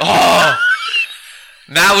you. Oh.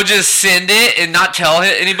 Matt would just send it and not tell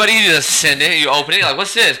anybody. You just send it. You open it. You're like,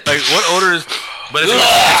 what's this? Like, what odor is? But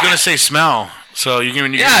it's gonna say smell. So you're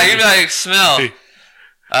gonna. Yeah, you're gonna be like, smell.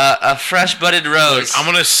 A fresh budded rose. I'm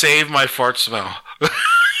gonna save my fart smell.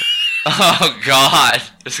 Oh God,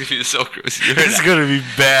 this is gonna be so gross. It's gonna be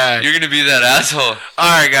bad. You're gonna be that asshole. All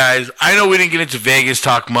right, guys. I know we didn't get into Vegas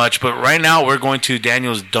talk much, but right now we're going to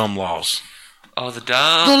Daniel's dumb laws. Oh, the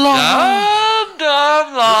dumb law. Look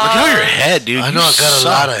at your head, dude. I know. I got a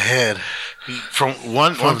lot of head from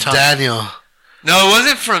one from time. Daniel. No, it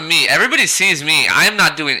wasn't from me. Everybody sees me. I am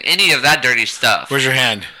not doing any of that dirty stuff. Where's your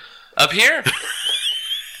hand? Up here?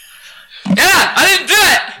 Yeah, I didn't do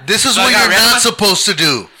it. This is So I what got you're rid of not my- supposed to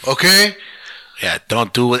do. Okay. Yeah,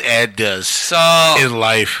 don't do what Ed does So in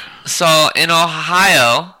life. in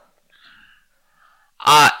Ohio,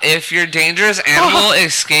 if your dangerous animal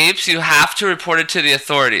escapes, you have to report it to the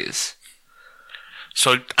authorities.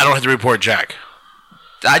 So I don't have to report Jack.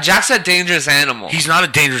 Jack said dangerous animal. He's not a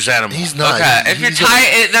dangerous animal. He's not. Okay, if He's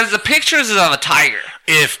you're there's the pictures of a tiger.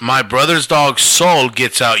 If my brother's dog Soul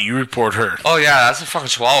gets out, you report her. Oh yeah, that's a fucking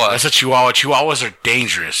chihuahua. That's a Chihuahua. Chihuahuas are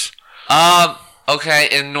dangerous. Okay,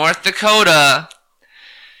 in North Dakota,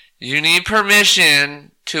 you need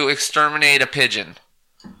permission to exterminate a pigeon.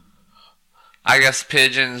 I guess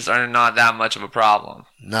pigeons are not that much of a problem.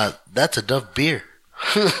 Nah, that's a Duff beer.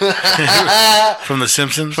 From The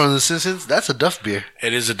Simpsons? From The Simpsons, that's a Duff beer.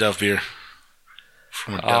 It is a Duff beer.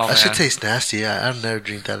 From a Oh, Duff. That should man. taste nasty. I'll never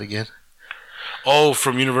drink that again. Oh,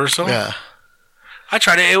 from Universal? Yeah. I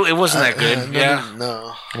tried it. It wasn't that good. No, Yeah.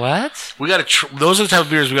 No. What? We got to. Those are the type of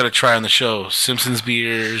beers we got to try on the show. Simpsons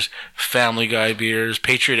beers, Family Guy beers,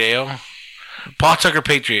 Patriot Ale, Paul Tucker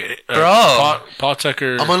Patriot. Bro. Paul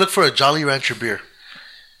Tucker. I'm gonna look for a Jolly Rancher beer.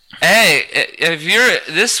 Hey, if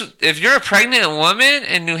you're a pregnant woman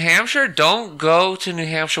in New Hampshire, don't go to New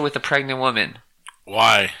Hampshire with a pregnant woman.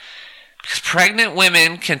 Why? Because pregnant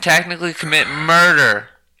women can technically commit murder.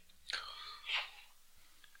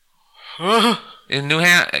 In in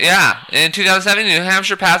 2007, New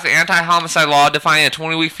Hampshire passed the anti-homicide law defining a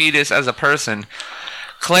 20-week fetus as a person,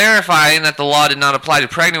 clarifying that the law did not apply to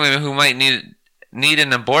pregnant women who might need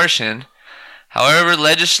an abortion. However,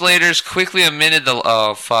 legislators quickly amended the.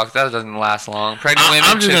 Oh fuck, that doesn't last long. Pregnant women.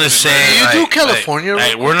 I'm just gonna say, You do California,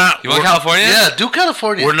 Hey, we're not. You want California? Yeah, do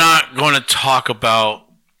California. We're not going to talk about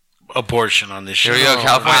abortion on this show. Here we go,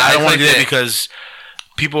 California. I don't want to do clicked that it. because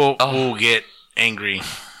people will get angry.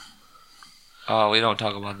 Oh, we don't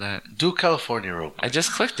talk about that. Do California, real quick. I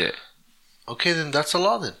just clicked it. Okay, then that's a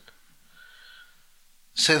law then.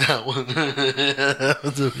 Say that one.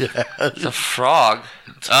 It's a frog.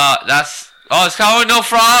 It's California. No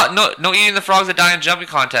frog. No eating the frogs that die in jumping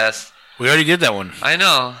contest. We already did that one I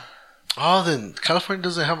know. Oh, then California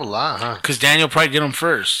doesn't have a law, huh? because Daniel probably did them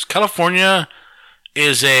first. California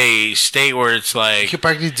is a state where it's You like can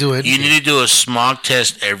practically do anything. you need to do a smog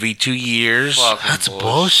test every 2 years. Fucking That's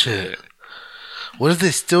bullshit. What if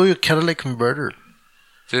they steal your catalytic converter?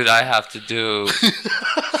 Dude, I have to do.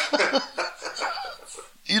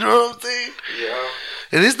 You know what I'm saying? Yeah.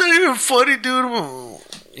 And it's not even funny, dude.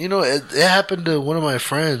 You know, it happened to one of my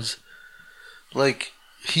friends. Like,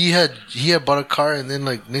 he had bought a car, and then,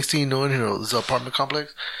 like, next thing you know, this apartment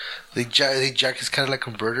complex, they jack his catalytic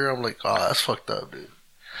converter. I'm like, oh, that's fucked up, dude.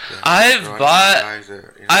 I've bought. Guys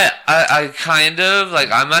that, you know, I kind of like.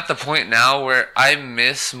 I'm at the point now where I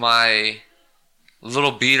miss my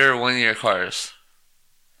little beater 1-year cars.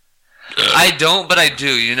 I don't, but I do,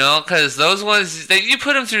 you know, because those ones you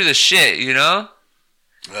put them through the shit, you know.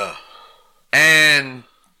 Yeah. And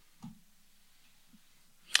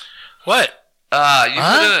What? you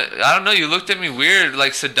Huh? put I don't know. You looked at me weird,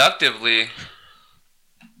 like seductively.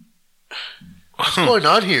 What's going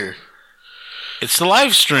on here? It's the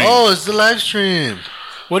live stream. Oh, it's the live stream.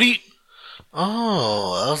 What do you?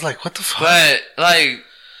 Oh, I was like, what the fuck? But like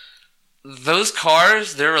those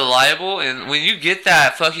cars, they're reliable, and when you get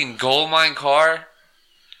that fucking gold mine car,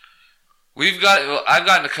 I've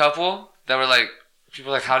gotten a couple that were like,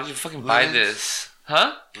 people are like, how did you fucking buy Lemons? this?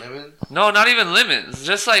 Huh? Lemon? No, not even lemons.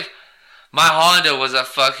 Just like my Honda was a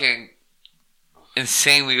fucking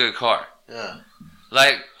insanely good car. Yeah.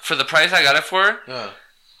 Like for the price I got it for, Yeah.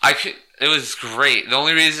 it was great. The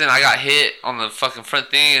only reason I got hit on the fucking front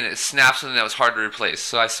thing and it snapped something that was hard to replace,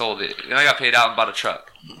 so I sold it. And I got paid out and bought a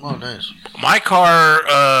truck. Oh, nice. My car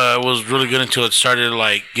was really good until it started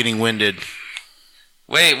like getting winded.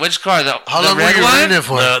 Wait, which car? How the long were red you one? running it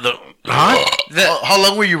for? Huh? How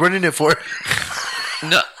long were you running it for?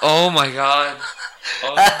 No. Oh my god.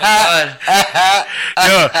 Oh my god.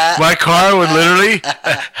 No, my car would literally.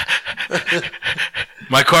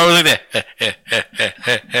 My car was like that.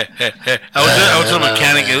 I was a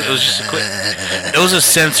mechanic. It was just a quick. It was a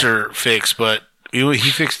sensor fix, but he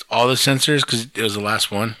fixed all the sensors because it was the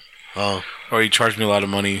last one. Oh. Or he charged me a lot of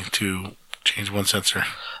money to change one sensor.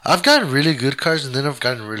 I've gotten really good cars, and then I've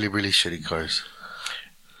gotten really, really shitty cars.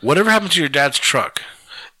 Whatever happened to your dad's truck?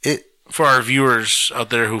 It. For our viewers out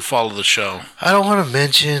there who follow the show. I don't want to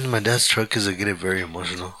mention my dad's truck because I get it very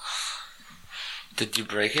emotional. Did you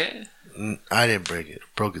break it? I didn't break it.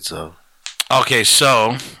 Broke itself. Okay,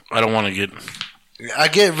 so I don't want to get. I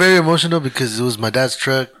get very emotional because it was my dad's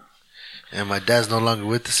truck, and my dad's no longer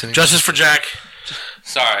with us anymore. Justice for Jack.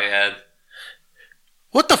 Sorry, Ed.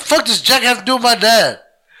 What the fuck does Jack have to do with my dad?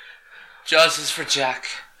 Justice for Jack.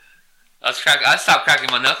 I stopped cracking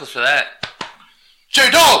my knuckles for that.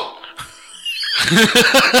 J-Dog!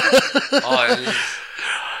 Oh,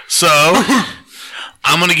 So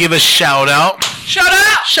I'm gonna give a shout out. shut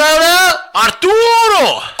up! Shout out!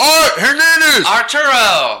 Arturo. Art Hernandez!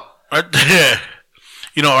 Arturo!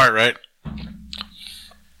 You know Art, right?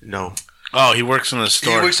 no. Oh, he works in the He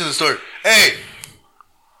store. works in the store. Hey!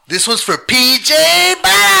 This one's for PJ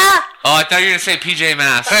Ba! Oh, I thought you were gonna say PJ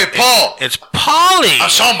Masks. Hey, Paul! It's Polly. I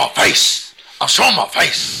saw my face! I saw my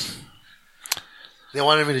face! They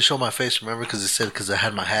wanted me to show my face, remember? Because I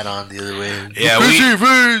had my hat on the other way. Yeah,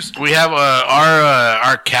 we have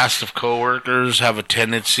our cast of coworkers have a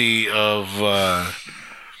tendency of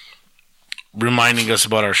reminding us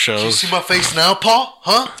about our You shows. see my face now, Paul?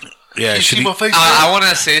 Huh? Yeah, You should see he, my face I now? want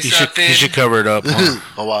to say he should something. he should cover it up. Huh?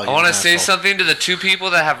 Oh, wow. I want to say something to the two people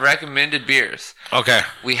that have recommended beers. Okay.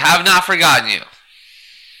 We have not forgotten you,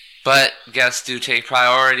 but guests do take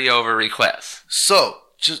priority over requests. So,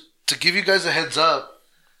 just to give you guys a heads up,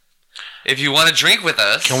 If you want to drink with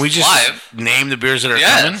us, Can we just live? name the beers that are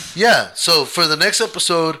Yes. coming? yeah, so for the next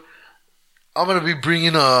episode, I'm going to be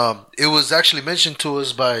bringing, it was actually mentioned to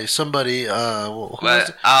us by somebody, who was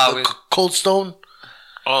it? Cold Stone.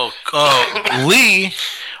 Oh, Lee,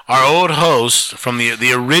 our old host from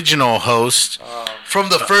the original host, From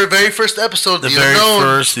the very first episode, the the very unknown.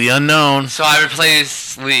 first, the unknown. So I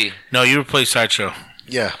replaced Lee. No, you replaced Sideshow.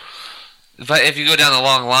 Yeah. But if you go down the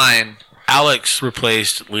long line, Alex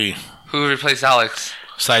replaced Lee. who replaced Alex?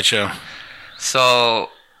 Sideshow. So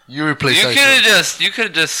You replaced you Sideshow. could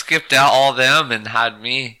have just skipped out all them and had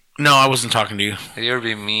me. No, I wasn't talking to you. You were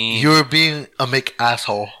being mean. You were being a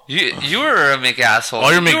asshole. You were a McAsshole.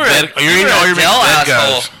 All your You were McVed- a- you're you eating were all a your Dell McVed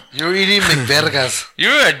asshole. guys. You were eating McVergas. You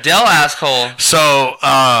were a Dell asshole. So,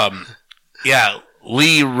 yeah,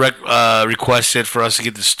 Lee requested for us to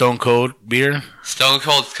get the Stone Cold beer. Stone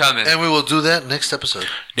Cold's coming. And we will do that next episode.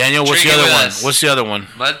 Daniel, what's Drink the it other with one? us. What's the other one?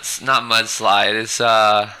 Not mudslide. It's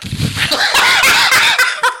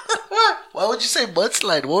Why would you say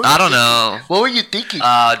mudslide? What were I you don't thinking? know. What were you thinking?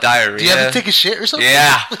 Diarrhea. Do you have to take a shit or something?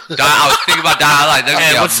 Yeah. I was thinking about diarrhea.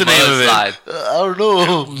 Hey, what's the name of it? Mudslide. I don't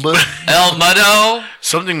know. El Muddo,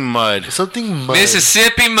 Something mud. Something mud.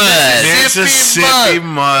 Mississippi Mud. Mississippi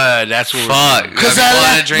mud. That's what Fuck. we're Cause You I want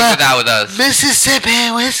to like drink my that with us?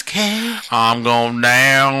 Mississippi whiskey. I'm going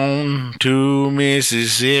down to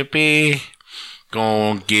Mississippi.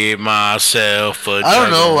 Gonna get myself a I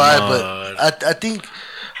don't know jug why, of mud. but I think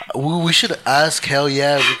we should ask Hell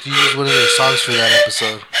Yeah if we could use one of their songs for that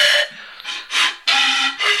episode.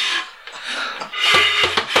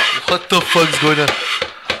 What the fuck's going on?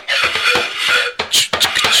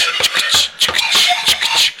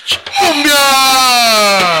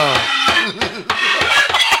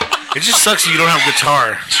 It just sucks that you don't have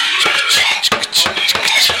guitar.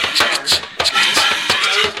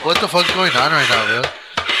 What the fuck's going on right now, man?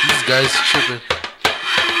 These guys tripping.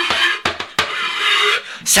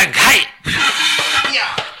 Shanghai.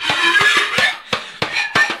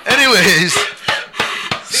 Anyways,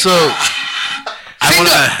 so I want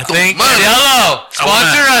to thank Modelo.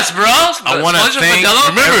 Sponsor us, bro. I want to Sponsor thank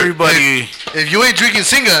Modelo. everybody. if you ain't drinking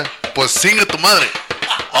Singa, pues singa tu madre.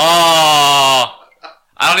 Oh.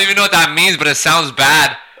 I don't even know what that means, but it sounds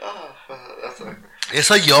bad. It's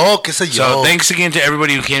a yoke. It's a So yoke. thanks again to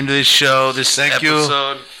everybody who came to this show. This Thank you.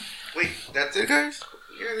 episode. Wait, that's it, guys?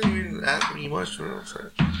 You guys didn't even ask me much. You know what I'm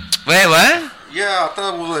saying? Wait, what? Yeah, I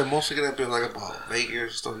thought it was like mostly gonna be like about Vegas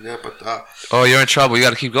and stuff like that, but Oh, you're in trouble. You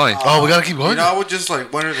got to keep going. Oh, we gotta keep you going. know, I was just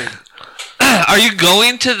like wondering. Are you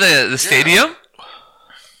going to the stadium?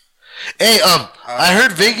 Hey, I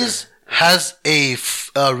heard Vegas has a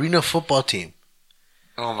arena football team.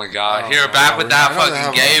 Oh my God! Here, back with that I know they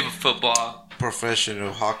fucking have game of football.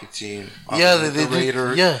 Professional hockey team. Yeah, the they do.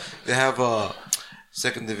 Raiders. Yeah. They have a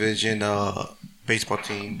second division baseball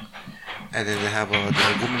team, and then they have the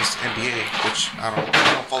women's NBA, which I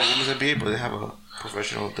don't follow women's NBA, but they have a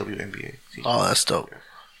professional WNBA team. Oh, that's dope.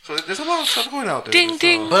 So there's a lot of stuff going out there. Ding, So-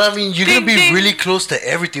 ding. But I mean, you're Ding, gonna be ding. really close to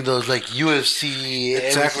everything, though. It's like UFC,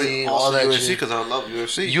 Exactly. everything, all Also that UFC shit. because I love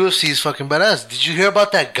UFC. UFC is fucking badass. Did you hear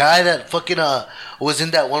about that guy that fucking was in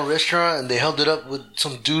that one restaurant and they held it up with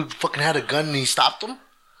some dude fucking had a gun and he stopped him?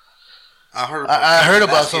 I heard. I heard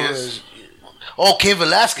about some. Velasquez Oh, Cain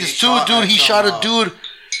Velasquez He too, shot dude. at He some, shot a dude.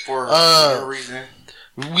 for Uh, no reason.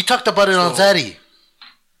 We talked about it on So- Zaddy.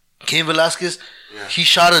 Cain Velasquez. Yeah. He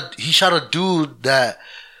shot a dude that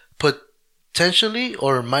potentially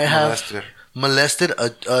or might have molested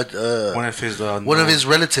One of his one of his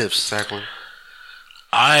relatives, exactly.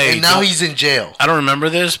 and now he's in jail. I don't remember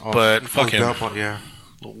this, Oh, but he fuck fucked him. up on- yeah.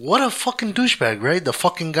 What a fucking douchebag, right? The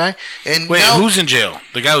fucking guy. And Wait, now, who's in jail?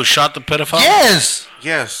 The guy who shot the pedophile? Yes,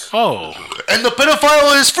 Yes. Oh, and the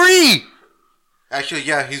pedophile is free. Actually,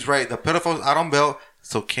 yeah, he's right. The pedophile's out on bail,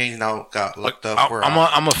 so Kane now got locked up for.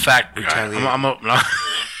 I'm a fact guy. retaliate.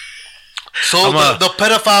 So the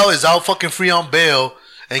pedophile is out fucking free on bail,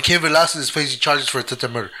 and Cain Velasquez is facing charges for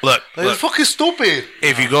attempted murder. Look, Like, it's fucking stupid.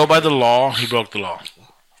 if you go by the law, he broke the law.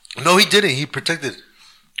 No, he didn't. He protected.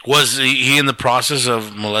 Was he in the process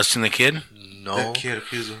of molesting the kid? No. That kid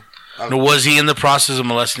accuser. No, was he in the process of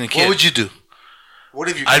molesting the kid? What would you do? What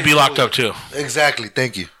if you? I'd be locked up too. Exactly.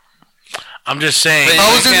 Thank you. I'm just saying. But I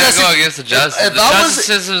you was in can't that go si- against the justice. if The I was- justice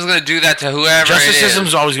system is going to do that to whoever. Justice it is.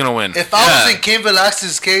 system's always gonna win. If I was Yeah. in Cain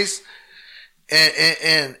Velasquez's case,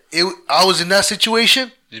 I was in that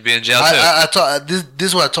situation, You'd be in jail too. I told this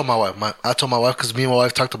is what I told my wife. I told my wife because me and my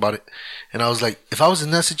wife talked about it, and I was like, if I was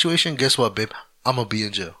in that situation, guess what, babe? I'm gonna be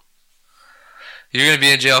in jail. You're going to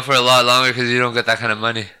be in jail for a lot longer because you don't get that kind of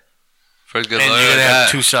money for a good and lawyer. you're like gonna have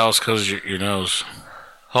that. 2 cells because your nose.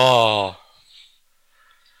 Oh,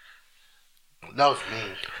 That was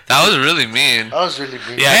mean. that was really mean. That was really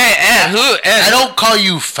mean. Yeah. Hey, Ed, Ed? I don't call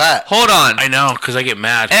you fat. Hold on. I know because I get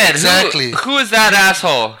mad. Ed, Exactly. who is that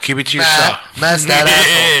asshole? Keep it to yourself. Matt's that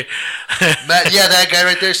asshole. Matt, yeah, that guy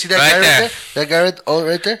right there. See that Right guy right there. there? That guy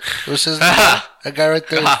right there? What says that guy right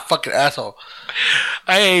there is a fucking asshole.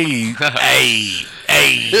 Hey.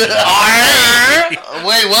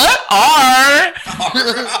 Wait, what?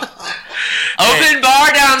 Open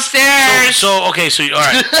bar downstairs. So okay, so all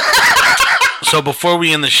right. So before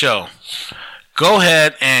we end the show, go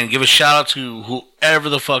ahead and give a shout out to whoever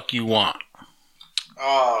the fuck you want.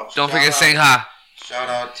 Don't forget saying hi. Shout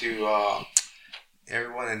out to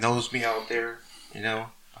everyone that knows me out there. You know,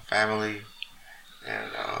 my family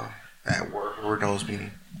and at work, whoever knows me.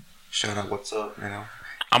 Shout out, what's up? You know.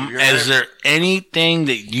 Is there anything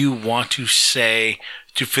that you want to say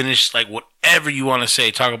to finish, like whatever you want to say?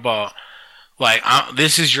 Talk about, like,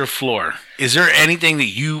 this is your floor. Is there anything that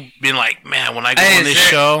you've been like, man, when I go on this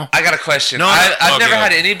show? I got a question. No, I've never okay.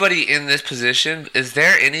 had anybody in this position. Is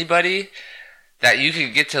there anybody that you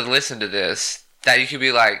could get to listen to this that you could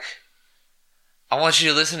be like, I want you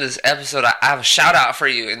to listen to this episode. I have a shout out for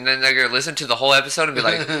you. And then they're going to listen to the whole episode and be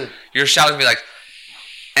like, your shout out and be like,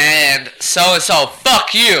 and so,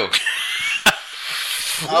 fuck you.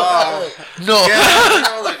 No.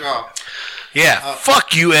 Yeah,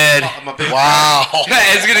 Fuck you, Ed. I'm a big Wow.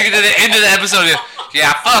 It's going to get to the end of the episode. And be,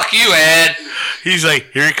 yeah, fuck you, Ed. He's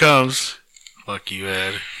like, here he comes. Fuck you,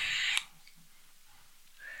 Ed.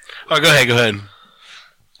 Oh, go ahead.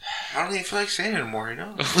 I don't even feel like saying it anymore. You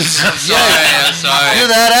know. I'm sorry. You're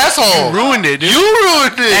that asshole. Ruined it, dude. You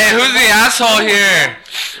ruined it. Hey, who's the asshole here?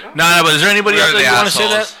 No, but is there anybody We're out there the you want to say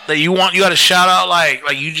assholes. that you got a shout out, like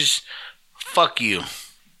you just fuck you?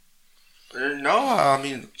 No, I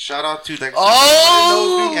mean, shout out to like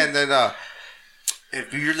Oh! knows me, and then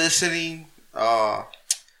if you're listening,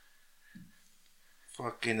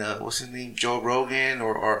 fucking what's his name, Joe Rogan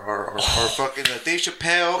or fucking Dave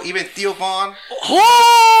Chappelle, even Theo Vaughn,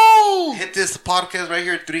 Oh! hit this podcast right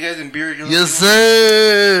here, 3 Guys in Beer. Yes,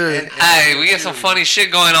 sir. And Hey, we got some funny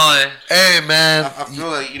shit going on. Hey, man. I feel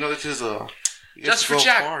like this is a you Just have to for go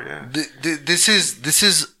Jack. far, yeah. This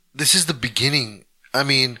is the beginning. I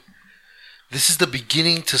mean, this is the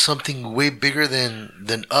beginning to something way bigger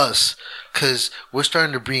than us, because we're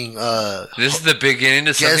starting to bring This is the beginning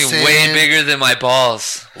to something Guessing. way bigger than my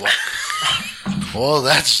balls. well,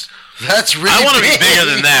 that's really I want to be big. bigger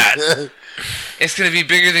than that. It's gonna be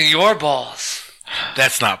bigger than your balls.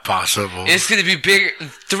 That's not possible. It's gonna be bigger.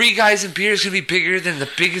 3 Guys in Beer is gonna be bigger than the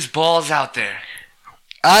biggest balls out there.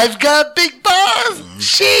 I've got big balls.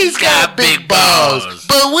 She's got big balls.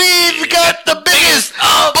 But we've got the biggest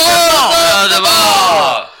balls of them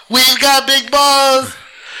all. We've got big balls.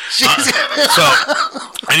 She's So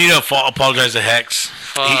I need to apologize to Hex.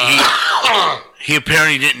 He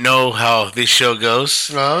apparently didn't know how this show goes.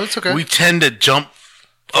 No, it's okay. We tend to jump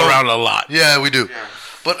around a lot. Yeah, we do.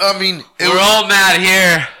 But I mean, We're all mad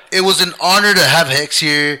here. it was an honor to have Hex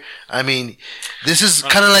here. I mean, this is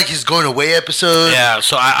kind of like his going away episode. Yeah,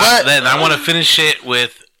 so But- I want to finish it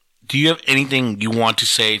with, do you have anything you want to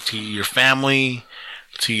say to your family,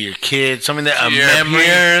 to your kids, something that, To your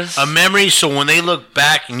peers? a memory, so when they look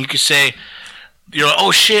back and you can say,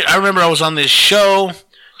 oh shit, I remember I was on this show,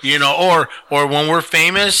 or when we're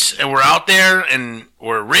famous and we're out there and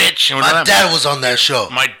we're rich and we're My not, dad was on that show.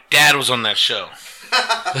 my dad was on that show.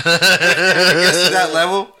 Gets to that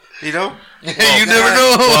level, you know. You never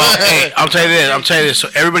know. Well, hey, I'll tell you this, so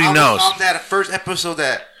everybody I knows. was on that first episode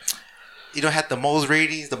that had the most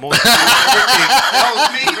ratings, the most everything. That was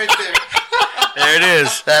me right there. There it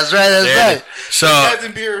is. That's right. That's There it right. is. So, Guys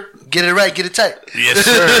in Beer. Get it right. Get it tight. yes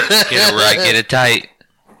sir. Get it right, get it tight.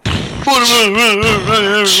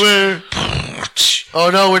 Oh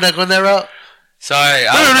no, we're not going that route. Sorry.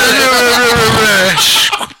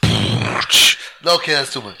 Okay,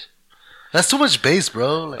 that's too much. That's too much bass,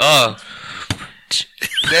 bro. Like, Oh,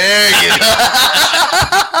 there you go.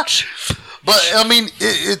 But I mean,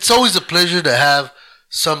 it's always a pleasure to have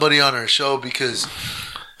somebody on our show because,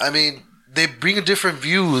 I mean, they bring a different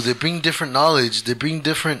view, they bring different knowledge, they bring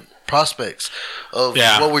different prospects of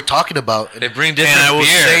Yeah. what we're talking about. They bring And different I will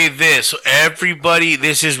beer. say this: everybody,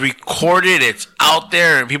 this is recorded. It's out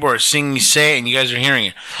there, and people are seeing me say it, and you guys are hearing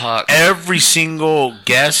it. Fuck. Every single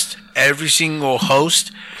guest, every single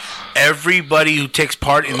host, everybody who takes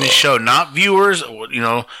part in this show, not viewers,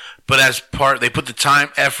 but as part, they put the time,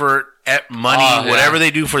 effort, money, Oh, yeah. whatever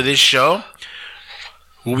they do for this show,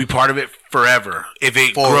 will be part of it forever. If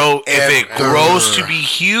it grows to be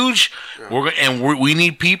huge, we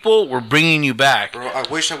need people. We're bringing you back. Bro, I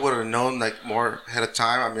wish I would have known like more ahead of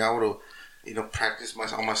time. I mean, I would have, practiced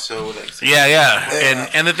on myself. Like, Yeah.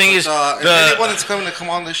 And the thing is, if anyone that's coming to come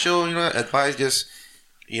on the show, advise just,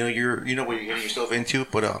 you know what you're getting yourself into.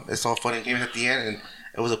 But it's all fun and games at the end, and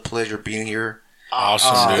it was a pleasure being here.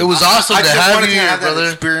 awesome, dude. It was awesome I to just have wanted you to here, have that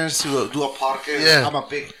brother. experience to do a podcast. Yeah. I'm a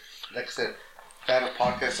big, like I said, fan of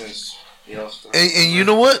podcasts and stuff. And you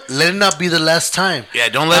know what? Let it not be the last time. Yeah,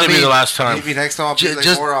 don't let I it be mean, the last time. Maybe next time I'll be like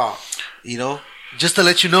just- more, Just to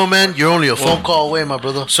let you know, man, you're only a phone call away, my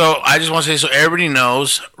brother. So I just want to say, so everybody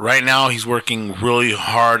knows, right now he's working really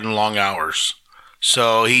hard and long hours.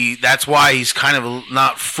 So that's why he's kind of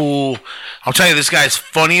not full. I'll tell you, this guy's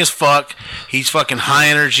funny as fuck. He's fucking high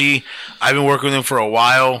energy. I've been working with him for a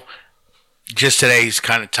while. Just today, he's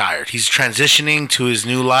kind of tired. He's transitioning to his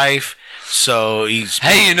new life. So he's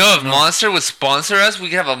Hey, if Monster would sponsor us, we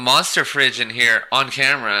could have a Monster fridge in here on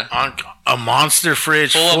camera. on a monster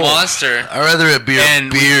fridge Full of Monster. I'd rather it be a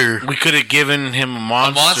And beer. we could have given him a A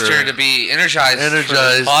monster. Monster to be energized for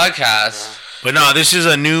Energized. the podcast. But no, this is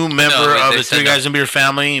a new member wait, of they the said Three no. Guys in Beer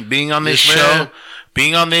family. Being on this Yes, show, man.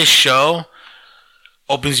 being on this show,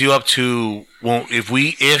 opens you up to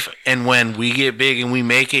if and when we get big and we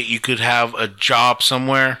make it, you could have a job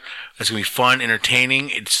somewhere that's gonna be fun,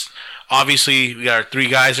 entertaining. It's obviously we got our three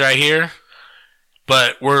guys right here,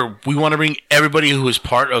 but we want to bring everybody who is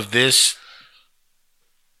part of this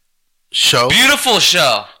Show. Beautiful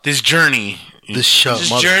show. journey. This show. This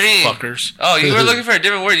journey. Motherfuckers. Oh, you were looking for a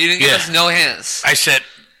different word. You didn't give Yeah. us no hints. I said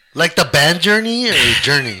Like the band journey or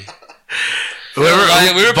journey? whoever.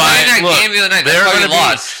 Like, we were by- playing that look, game the other night. there That's are why we gonna be-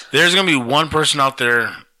 lost. There's gonna be one person out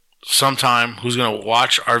there sometime who's gonna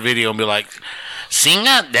watch our video and be like,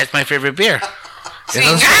 "Singa, that's my favorite beer."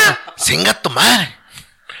 Singa tu madre.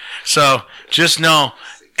 So just know,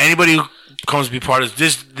 anybody who comes to be part of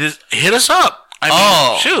this, hit us up. I mean,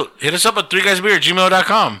 Oh. shoot, hit us up at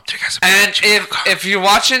 3guysbeer@gmail.com. And if you're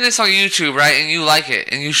watching this on YouTube, right, and you like it,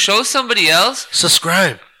 and you show somebody else,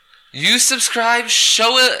 Subscribe. you subscribe,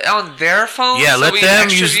 show it on their phone. Yeah, so let we get them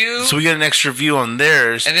extra use, view, so we get an extra view on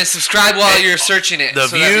theirs. and then subscribe while you're searching it. The so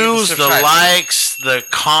that we can views, the subscribe. likes, the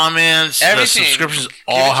comments, Everything. the subscriptions, Give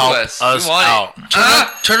all it to help us. us We want it.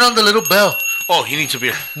 out. Turn on the little bell. Oh, he needs a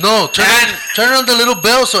beer. No, turn on the little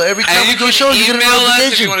bell so every time And we you do a can show, you get a email us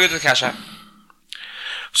if you notification. want to go to the Cash App.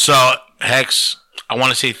 So, Hex, I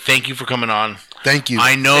want to say thank you for coming on. Thank you.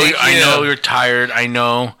 I know Thank I know you. you're tired. I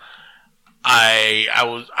know.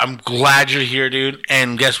 I'm glad you're here, dude.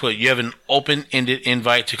 And guess what? You have an open-ended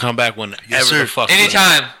invite to come back whenever Yes, sir. the fuck.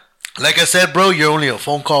 Anytime. Like I said, bro, you're only a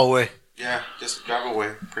phone call away. Yeah, just drive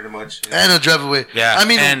away, pretty much. And a drive away. Yeah, I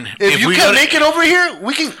mean, and if if you we can't go to- make it over here,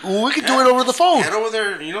 we can do it over the phone. Head over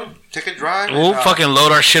there, take a drive. We'll and, fucking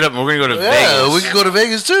load our shit up and we're gonna go to Yeah, Vegas. we can go to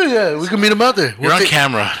Vegas too. Yeah, we can meet them out there. You're on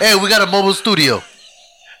camera. Hey, we got a mobile studio.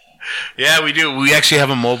 Yeah, we do. We actually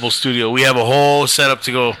have a mobile studio. We have a whole setup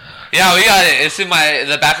to go. Yeah, we got it. It's in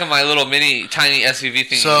the back of my little tiny SUV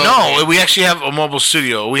thing. So- No, we actually have a mobile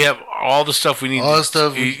studio. We have all the stuff we need. All the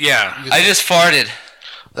stuff. Yeah. I just farted.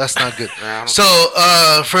 That's not good. Yeah, I don't-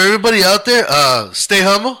 So, for everybody out there, stay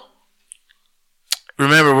humble.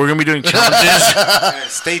 Remember, we're gonna be doing challenges. and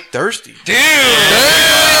stay thirsty. Dude!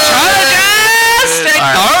 Stay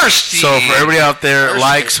All right. thirsty. So for everybody out there, Thirsty.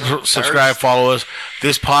 like, subscribe, follow us.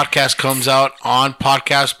 This podcast comes out on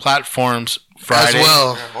podcast platforms Friday. As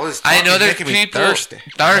well. All this I know talking there's making me people. thirsty.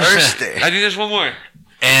 Thirsty. I think there's one more.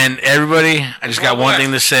 And everybody, I just got One one more.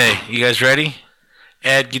 thing to say. You guys ready?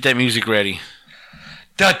 Ed, get that music ready.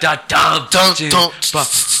 Da, da, da, Don't.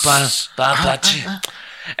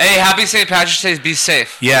 Hey, happy St. Patrick's Day. Be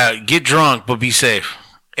safe. Yeah, get drunk, but be safe.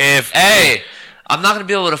 Hey, I'm not going to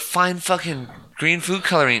be able to find fucking green food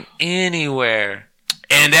coloring anywhere.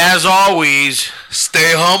 And as always,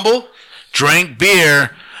 Stay humble. drink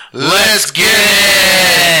beer. Let's get it.